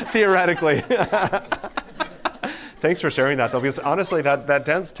 Theoretically. Thanks for sharing that, though, because honestly, that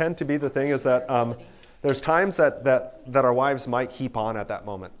does tend to be the thing is that there's times that our wives might heap on at that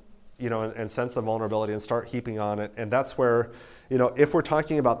moment, you know, and sense the vulnerability and start heaping on it. And that's where, you know, if we're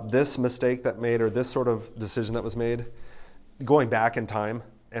talking about this mistake that made or this sort of decision that was made, going back in time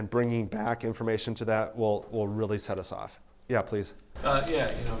and bringing back information to that will really set us off. Yeah, please.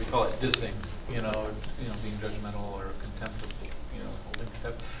 Yeah, you know, we call it dissing, you know, being judgmental or contemptible, you know, holding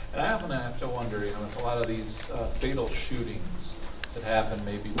contempt. And I often have to wonder, you know, if a lot of these fatal shootings that happen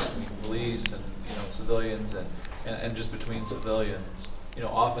maybe between police and, you know, civilians and just between civilians, you know,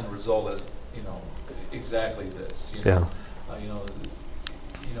 often result as, you know, exactly this, you know. Yeah.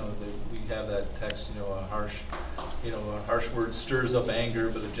 We have that text, you know, a harsh word stirs up anger,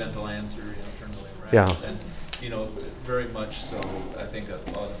 but a gentle answer, you know, turns away wrath. Yeah. And, you know, very much so, I think a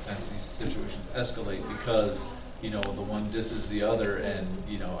lot of times these situations escalate because, you know, the one disses the other and,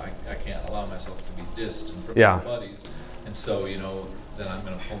 you know, I can't allow myself to be dissed in front of my buddies. And so, you know, then I'm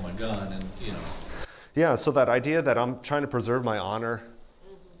going to pull my gun and, you know. Yeah, so that idea that I'm trying to preserve my honor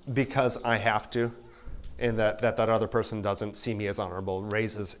because I have to, and that other person doesn't see me as honorable, it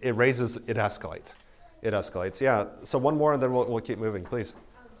escalates. It escalates, yeah. So one more and then we'll keep moving, please.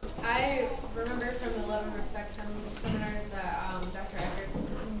 I remember from the Love and Respect seminars that Dr. Eckert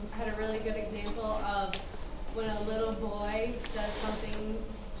had a really good example of when a little boy does something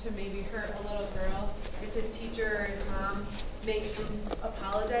to maybe hurt a little girl, if his teacher or his mom makes him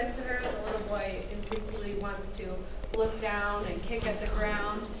apologize to her, the little boy instinctively wants to look down and kick at the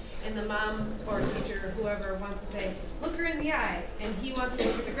ground, and the mom or teacher, whoever, wants to say, look her in the eye, and he wants to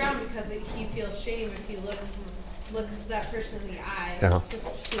look at the ground because he feels shame if he looks that person in the eye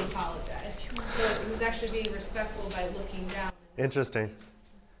to apologize. So he was actually being respectful by looking down. Interesting.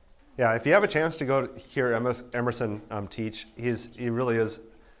 Yeah, if you have a chance to go hear Emerson teach, he really is.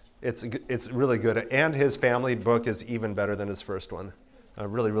 It's really good, and his family book is even better than his first one.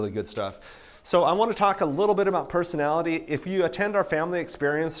 Really, really good stuff. So I want to talk a little bit about personality. If you attend our family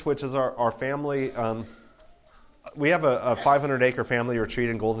experience, which is our family we have a 500-acre family retreat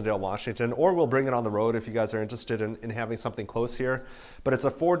in Goldendale, Washington, or we'll bring it on the road if you guys are interested in having something close here. But it's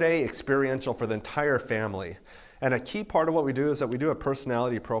a 4-day experiential for the entire family. And a key part of what we do is that we do a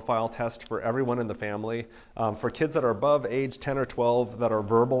personality profile test for everyone in the family. For kids that are above age 10 or 12 that are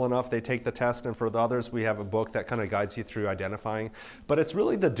verbal enough, they take the test. And for the others, we have a book that kind of guides you through identifying. But it's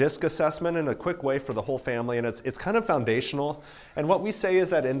really the DISC assessment in a quick way for the whole family. And it's kind of foundational. And what we say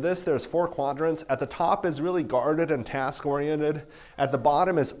is that in this, there's 4 quadrants. At the top is really guarded and task-oriented. At the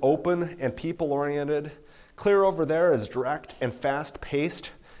bottom is open and people-oriented. Clear over there is direct and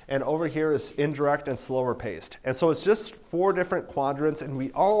fast-paced. And over here is indirect and slower paced. And so it's just 4 different quadrants, and we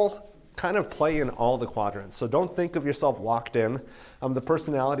all kind of play in all the quadrants. So don't think of yourself locked in. The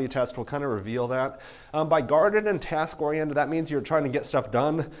personality test will kind of reveal that. By guarded and task-oriented, that means you're trying to get stuff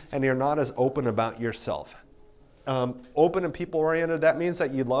done, and you're not as open about yourself. Open and people-oriented, that means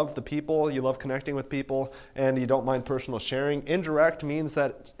that you love the people, you love connecting with people, and you don't mind personal sharing. Indirect means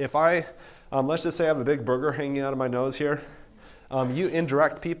that if let's just say I have a big booger hanging out of my nose here, you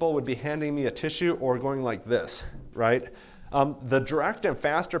indirect people would be handing me a tissue or going like this, right? The direct and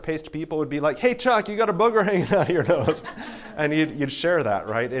faster paced people would be like, hey Chuck, you got a booger hanging out of your nose. And you'd share that,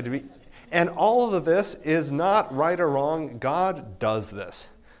 right? And all of this is not right or wrong. God does this.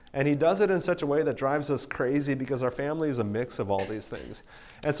 And he does it in such a way that drives us crazy because our family is a mix of all these things.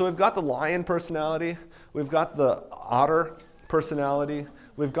 And so we've got the lion personality, we've got the otter personality,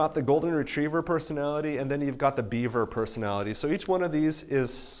 we've got the golden retriever personality, and then you've got the beaver personality. So each one of these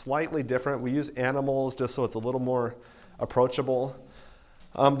is slightly different. We use animals just so it's a little more approachable.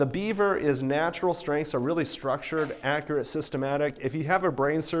 The beaver is natural strengths are really structured, accurate, systematic. If you have a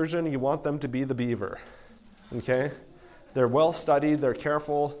brain surgeon, you want them to be the beaver, okay? They're well studied, they're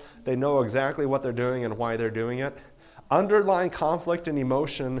careful, they know exactly what they're doing and why they're doing it. Underlying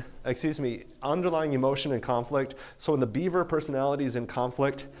emotion and conflict. So when the beaver personality is in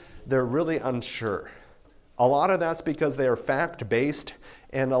conflict, they're really unsure. A lot of that's because they are fact-based,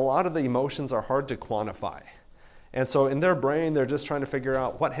 and a lot of the emotions are hard to quantify. And so in their brain, they're just trying to figure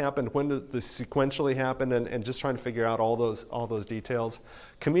out what happened, when did this sequentially happen, and just trying to figure out all those details.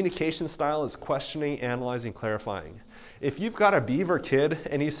 Communication style is questioning, analyzing, clarifying. If you've got a beaver kid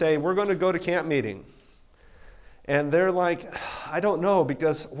and you say, we're going to go to camp meeting, and they're like, I don't know,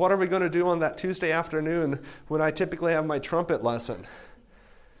 because what are we going to do on that Tuesday afternoon when I typically have my trumpet lesson?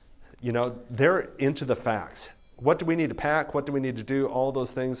 You know, they're into the facts. What do we need to pack? What do we need to do? All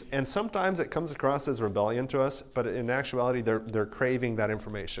those things. And sometimes it comes across as rebellion to us, but in actuality, they're craving that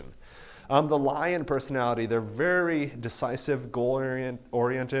information. The lion personality, they're very decisive,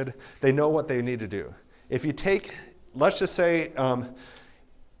 goal-oriented. They know what they need to do. If you take, let's just say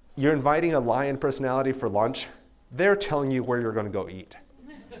you're inviting a lion personality for lunch, they're telling you where you're going to go eat.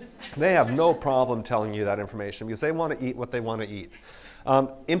 They have no problem telling you that information because they want to eat what they want to eat.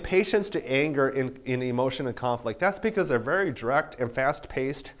 Impatience to anger in emotion and conflict, that's because they're very direct and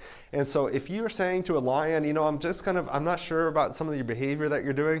fast-paced. And so if you're saying to a lion, you know, I'm not sure about some of your behavior that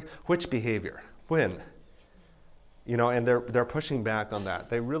you're doing, which behavior? When? You know, and they're pushing back on that.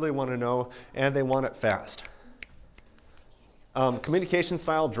 They really want to know, and they want it fast. Communication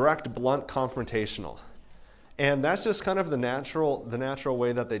style, direct, blunt, confrontational. And that's just kind of the natural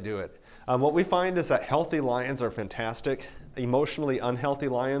way that they do it. What we find is that healthy lions are fantastic. Emotionally unhealthy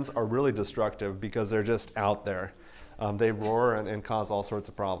lions are really destructive because they're just out there. They roar and cause all sorts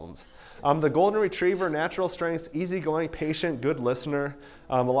of problems. The golden retriever, natural strengths, easygoing, patient, good listener.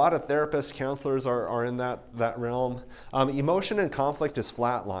 A lot of therapists, counselors are in that realm. Emotion and conflict is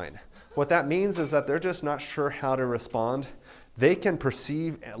flatline. What that means is that they're just not sure how to respond. They can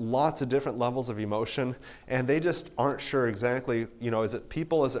perceive lots of different levels of emotion, and they just aren't sure exactly, you know, is it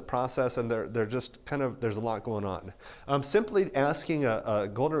people, is it process, and they're just kind of, there's a lot going on. Simply asking a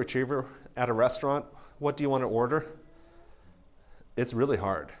golden retriever at a restaurant, what do you want to order? It's really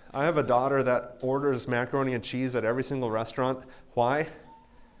hard. I have a daughter that orders macaroni and cheese at every single restaurant. Why?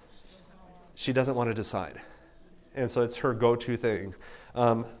 She doesn't want to decide. And so it's her go-to thing.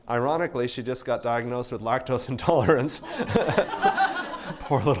 Ironically, she just got diagnosed with lactose intolerance.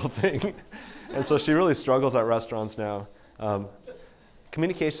 Poor little thing. And so she really struggles at restaurants now.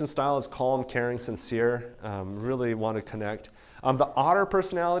 Communication style is calm, caring, sincere, really want to connect. The otter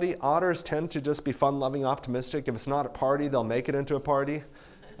personality, otters tend to just be fun-loving, optimistic. If it's not a party, they'll make it into a party.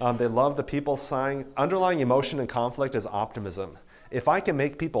 They love the people sign. Underlying emotion and conflict is optimism. If I can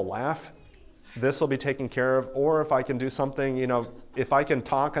make people laugh, this will be taken care of. Or if I can do something, you know, if I can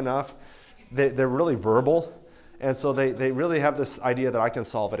talk enough, they're really verbal. And so they really have this idea that I can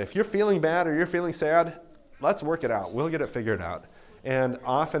solve it. If you're feeling bad or you're feeling sad, let's work it out. We'll get it figured out. And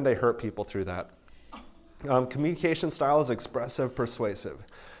often they hurt people through that. Communication style is expressive, persuasive.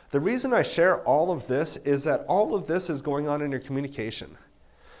 The reason I share all of this is that all of this is going on in your communication.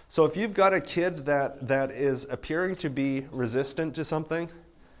 So if you've got a kid that is appearing to be resistant to something,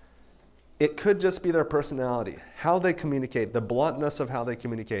 it could just be their personality, how they communicate, the bluntness of how they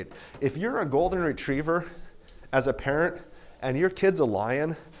communicate. If you're a golden retriever as a parent and your kid's a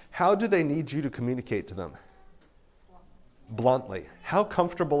lion, how do they need you to communicate to them? Bluntly. How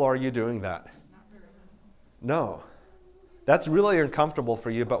comfortable are you doing that? No. That's really uncomfortable for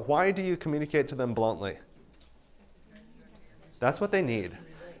you, but why do you communicate to them bluntly? That's what they need.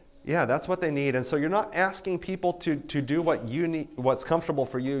 Yeah, that's what they need. And so you're not asking people to do what you need, what's comfortable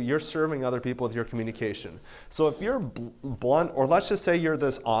for you. You're serving other people with your communication. So if you're blunt, or let's just say you're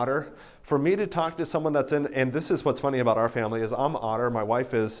this otter, for me to talk to someone that's in, and this is what's funny about our family, is I'm otter, my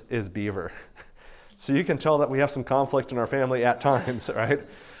wife is beaver. So you can tell that we have some conflict in our family at times, right?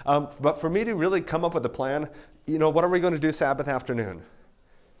 But for me to really come up with a plan, what are we going to do Sabbath afternoon?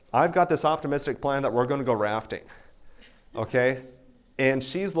 I've got this optimistic plan that we're going to go rafting, okay? And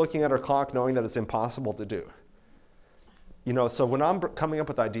she's looking at her clock knowing that it's impossible to do. So when I'm coming up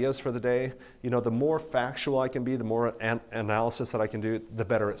with ideas for the day, the more factual I can be, the more analysis that I can do, the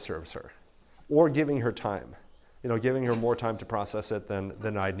better it serves her. Or giving her time, giving her more time to process it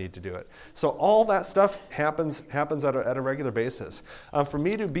than I'd need to do it. So all that stuff happens at a regular basis. For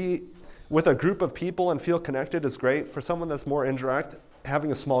me to be with a group of people and feel connected is great. For someone that's more indirect,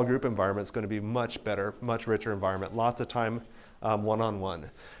 having a small group environment is going to be much better, much richer environment, lots of time one-on-one.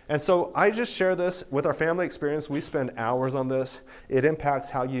 And so I just share this with our family experience. We spend hours on this. It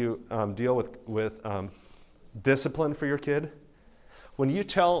impacts how you deal with discipline for your kid. When you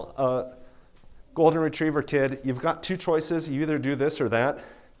tell a golden retriever kid, you've got two choices, you either do this or that,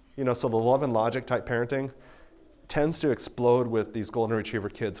 so the love and logic type parenting tends to explode with these golden retriever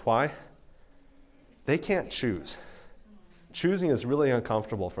kids. Why? They can't choose. Choosing is really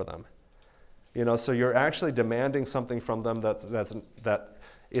uncomfortable for them. So you're actually demanding something from them that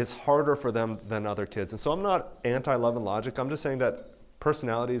is harder for them than other kids. And so I'm not anti-love and logic. I'm just saying that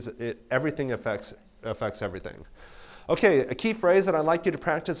personalities, everything affects everything. Okay, a key phrase that I'd like you to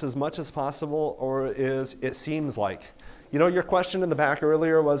practice as much as possible is "it seems like." Your question in the back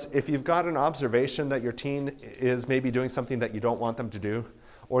earlier was if you've got an observation that your teen is maybe doing something that you don't want them to do,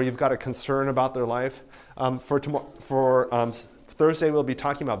 or you've got a concern about their life. For Thursday, we'll be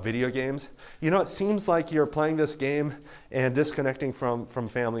talking about video games. It seems like you're playing this game and disconnecting from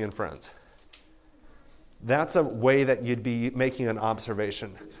family and friends. That's a way that you'd be making an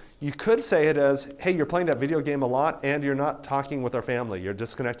observation. You could say it as, hey, you're playing that video game a lot and you're not talking with our family. You're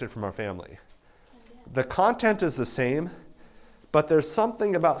disconnected from our family. The content is the same, but there's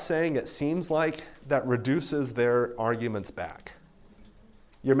something about saying it seems like that reduces their arguments back.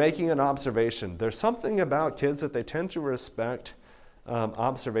 You're making an observation. There's something about kids that they tend to respect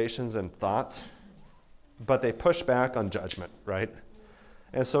observations and thoughts, but they push back on judgment, right?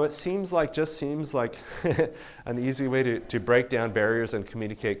 And so it seems like an easy way to break down barriers and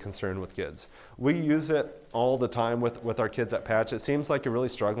communicate concern with kids. We use it all the time with our kids at Patch. It seems like you're really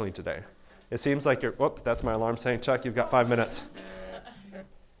struggling today. It seems like whoops, that's my alarm saying, Chuck, you've got 5 minutes.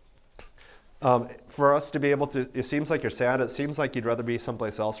 For us to be able to, it seems like you're sad. It seems like you'd rather be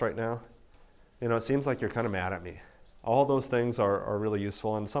someplace else right now. It seems like you're kind of mad at me. All those things are really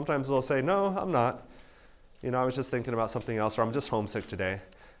useful. And sometimes they'll say, no, I'm not. I was just thinking about something else, or I'm just homesick today.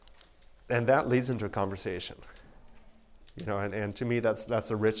 And that leads into a conversation. And to me, that's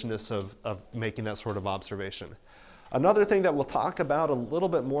the richness of making that sort of observation. Another thing that we'll talk about a little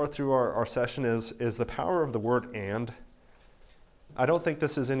bit more through our session is the power of the word "and." I don't think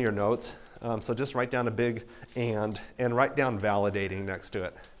this is in your notes, so just write down a big and write down validating next to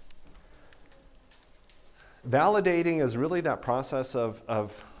it. Validating is really that process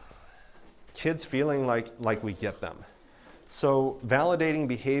of kids feeling like we get them. So validating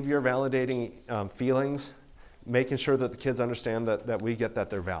behavior, validating feelings, making sure that the kids understand that we get that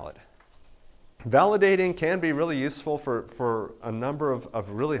they're valid. Validating can be really useful for a number of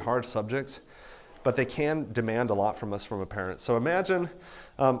really hard subjects, but they can demand a lot from us from a parent. So imagine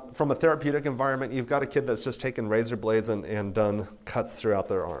from a therapeutic environment, you've got a kid that's just taken razor blades and done cuts throughout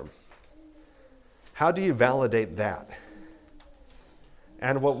their arm. How do you validate that?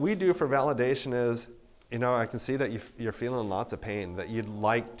 And what we do for validation is, I can see that you're feeling lots of pain, that you'd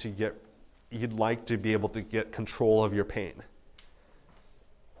like to be able to get control of your pain.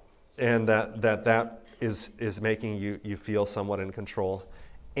 And that is making you feel somewhat in control.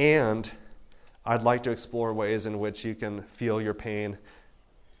 And I'd like to explore ways in which you can feel your pain,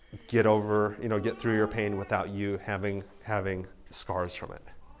 get through your pain without you having scars from it.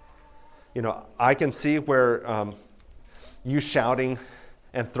 I can see where you shouting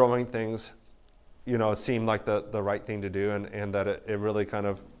and throwing things, seemed like the right thing to do, and that it really kind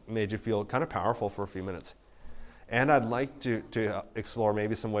of made you feel kind of powerful for a few minutes. And I'd like to explore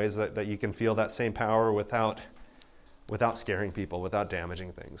maybe some ways that you can feel that same power without scaring people, without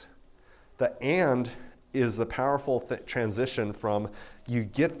damaging things. The "and" is the powerful transition from you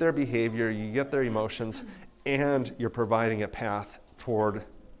get their behavior, you get their emotions, and you're providing a path toward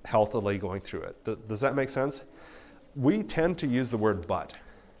healthily going through it. Does that make sense? We tend to use the word "but."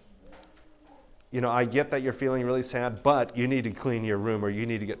 I get that you're feeling really sad, but you need to clean your room or you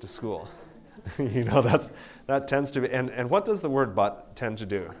need to get to school. That tends to be, and what does the word "but" tend to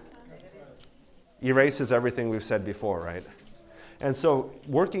do? Erases everything we've said before, right? And so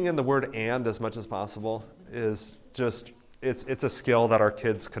working in the word "and" as much as possible is just, it's a skill that our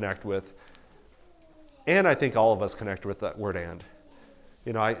kids connect with. And I think all of us connect with that word "and."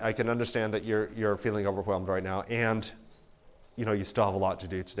 I can understand that you're feeling overwhelmed right now, and you still have a lot to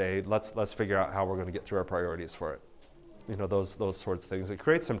do today. Let's figure out how we're going to get through our priorities for it. Those sorts of things. It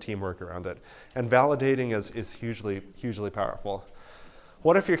creates some teamwork around it. And validating is hugely, hugely powerful.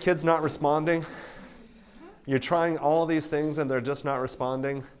 What if your kid's not responding? You're trying all these things and they're just not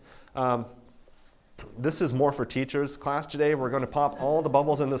responding. This is more for teachers. Class today, we're going to pop all the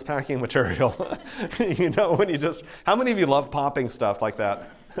bubbles in this packing material. When how many of you love popping stuff like that?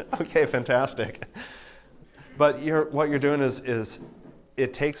 Okay, fantastic. But what you're doing is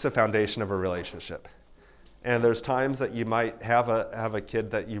it takes the foundation of a relationship. And there's times that you might have a kid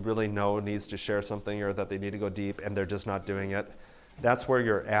that you really know needs to share something or that they need to go deep and they're just not doing it. That's where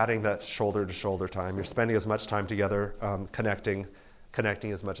you're adding that shoulder-to-shoulder time. You're spending as much time together, connecting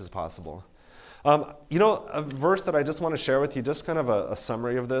as much as possible. A verse that I just want to share with you, just kind of a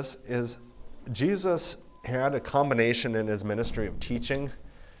summary of this, is Jesus had a combination in his ministry of teaching,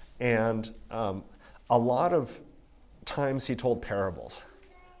 and a lot of times he told parables,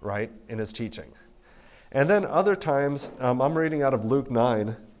 right, in his teaching. And then other times, I'm reading out of Luke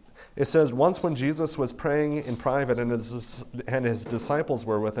 9, it says, once when Jesus was praying in private and his disciples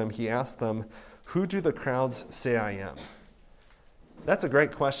were with him, he asked them, "Who do the crowds say I am?" That's a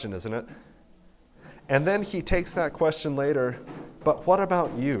great question, isn't it? And then he takes that question later, but what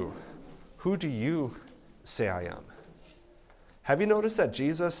about you? Who do you say I am? Have you noticed that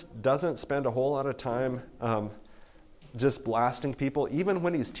Jesus doesn't spend a whole lot of time just blasting people? Even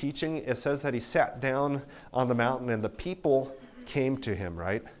when he's teaching, it says that he sat down on the mountain and the people came to him,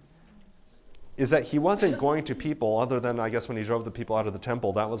 right? Is that he wasn't going to people, other than, I guess, when he drove the people out of the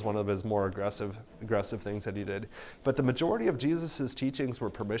temple. That was one of his more aggressive things that he did. But the majority of Jesus' teachings were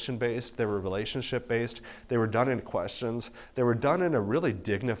permission-based. They were relationship-based. They were done in questions. They were done in a really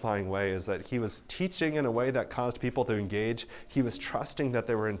dignifying way, is that he was teaching in a way that caused people to engage. He was trusting that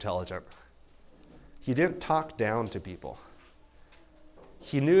they were intelligent. He didn't talk down to people.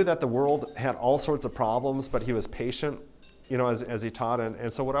 He knew that the world had all sorts of problems, but he was patient, as he taught.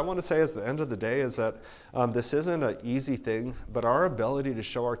 And so what I want to say is, at the end of the day, is that this isn't an easy thing, but our ability to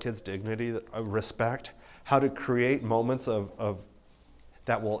show our kids dignity, respect, how to create moments of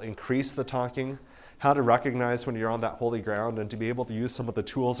that will increase the talking, how to recognize when you're on that holy ground, and to be able to use some of the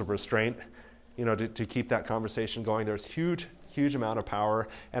tools of restraint, to keep that conversation going. There's huge amount of power,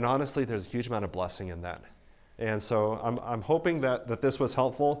 and honestly, there's a huge amount of blessing in that. And so I'm hoping that this was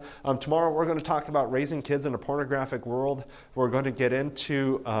helpful. Tomorrow we're going to talk about raising kids in a pornographic world. We're going to get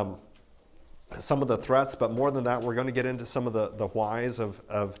into some of the threats, but more than that, we're going to get into some of the whys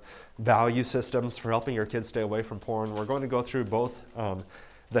of value systems for helping your kids stay away from porn. We're going to go through both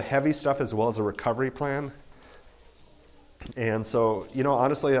the heavy stuff as well as a recovery plan. And so,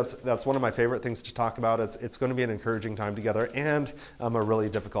 honestly, that's one of my favorite things to talk about. It's going to be an encouraging time together and a really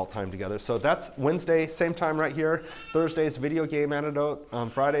difficult time together. So that's Wednesday, same time right here. Thursday's video game antidote.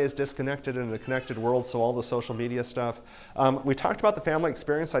 Friday is disconnected in a connected world, so all the social media stuff. We talked about the family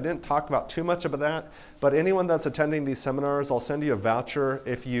experience. I didn't talk about too much about that, but anyone that's attending these seminars, I'll send you a voucher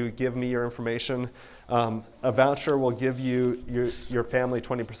if you give me your information. A voucher will give you your family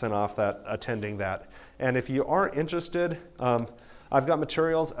 20% off that attending that. And if you are interested, I've got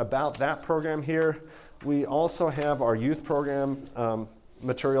materials about that program here. We also have our youth program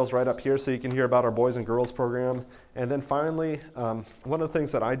materials right up here, so you can hear about our boys and girls program. And then finally, one of the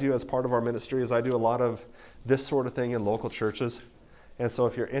things that I do as part of our ministry is I do a lot of this sort of thing in local churches. And so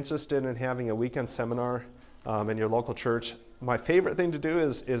if you're interested in having a weekend seminar in your local church, my favorite thing to do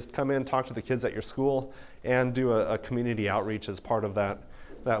is come in, talk to the kids at your school, and do a community outreach as part of that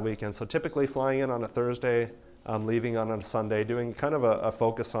weekend. So typically flying in on a Thursday, leaving on a Sunday, doing kind of a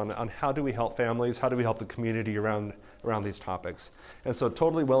focus on how do we help families, how do we help the community around around these topics. And so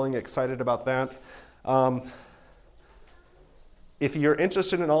totally willing, excited about that. If you're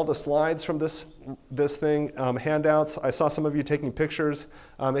interested in all the slides from this thing, handouts, I saw some of you taking pictures.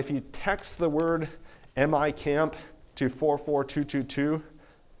 If you text the word MI Camp to 44222,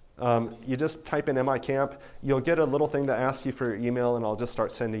 you just type in MI Camp, you'll get a little thing to ask you for your email, and I'll just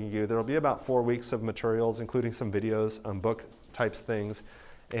start sending you. There'll be about 4 weeks of materials, including some videos, book types things.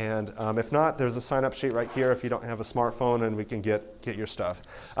 And if not, there's a sign-up sheet right here if you don't have a smartphone, and we can get your stuff.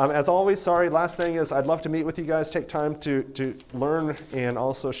 As always, sorry, last thing is I'd love to meet with you guys, take time to learn, and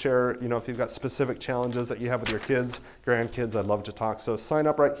also share, if you've got specific challenges that you have with your kids, grandkids, I'd love to talk. So sign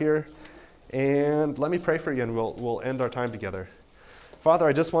up right here, and let me pray for you, and we'll end our time together. Father,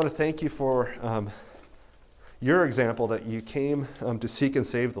 I just want to thank you for your example that you came to seek and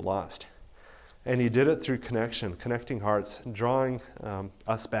save the lost. And you did it through connection, connecting hearts, drawing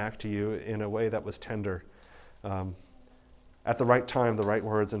us back to you in a way that was tender, at the right time, the right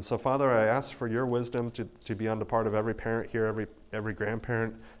words. And so, Father, I ask for your wisdom to be on the part of every parent here, every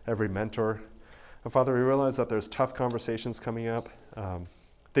grandparent, every mentor. And Father, we realize that there's tough conversations coming up,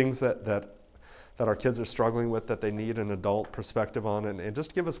 things that our kids are struggling with that they need an adult perspective on, and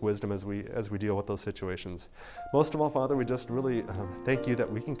just give us wisdom as we deal with those situations. Most of all, Father, we just really thank you that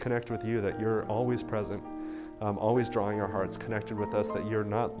we can connect with you, that you're always present, always drawing our hearts connected with us, that you're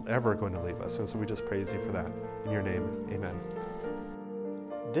not ever going to leave us. And so we just praise you for that. In your name, amen.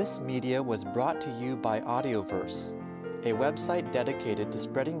 This media was brought to you by Audioverse, a website dedicated to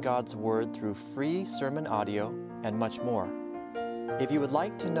spreading God's Word through free sermon audio and much more. If you would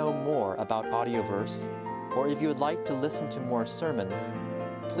like to know more about Audioverse, or if you would like to listen to more sermons,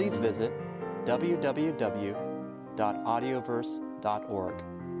 please visit www.audioverse.org.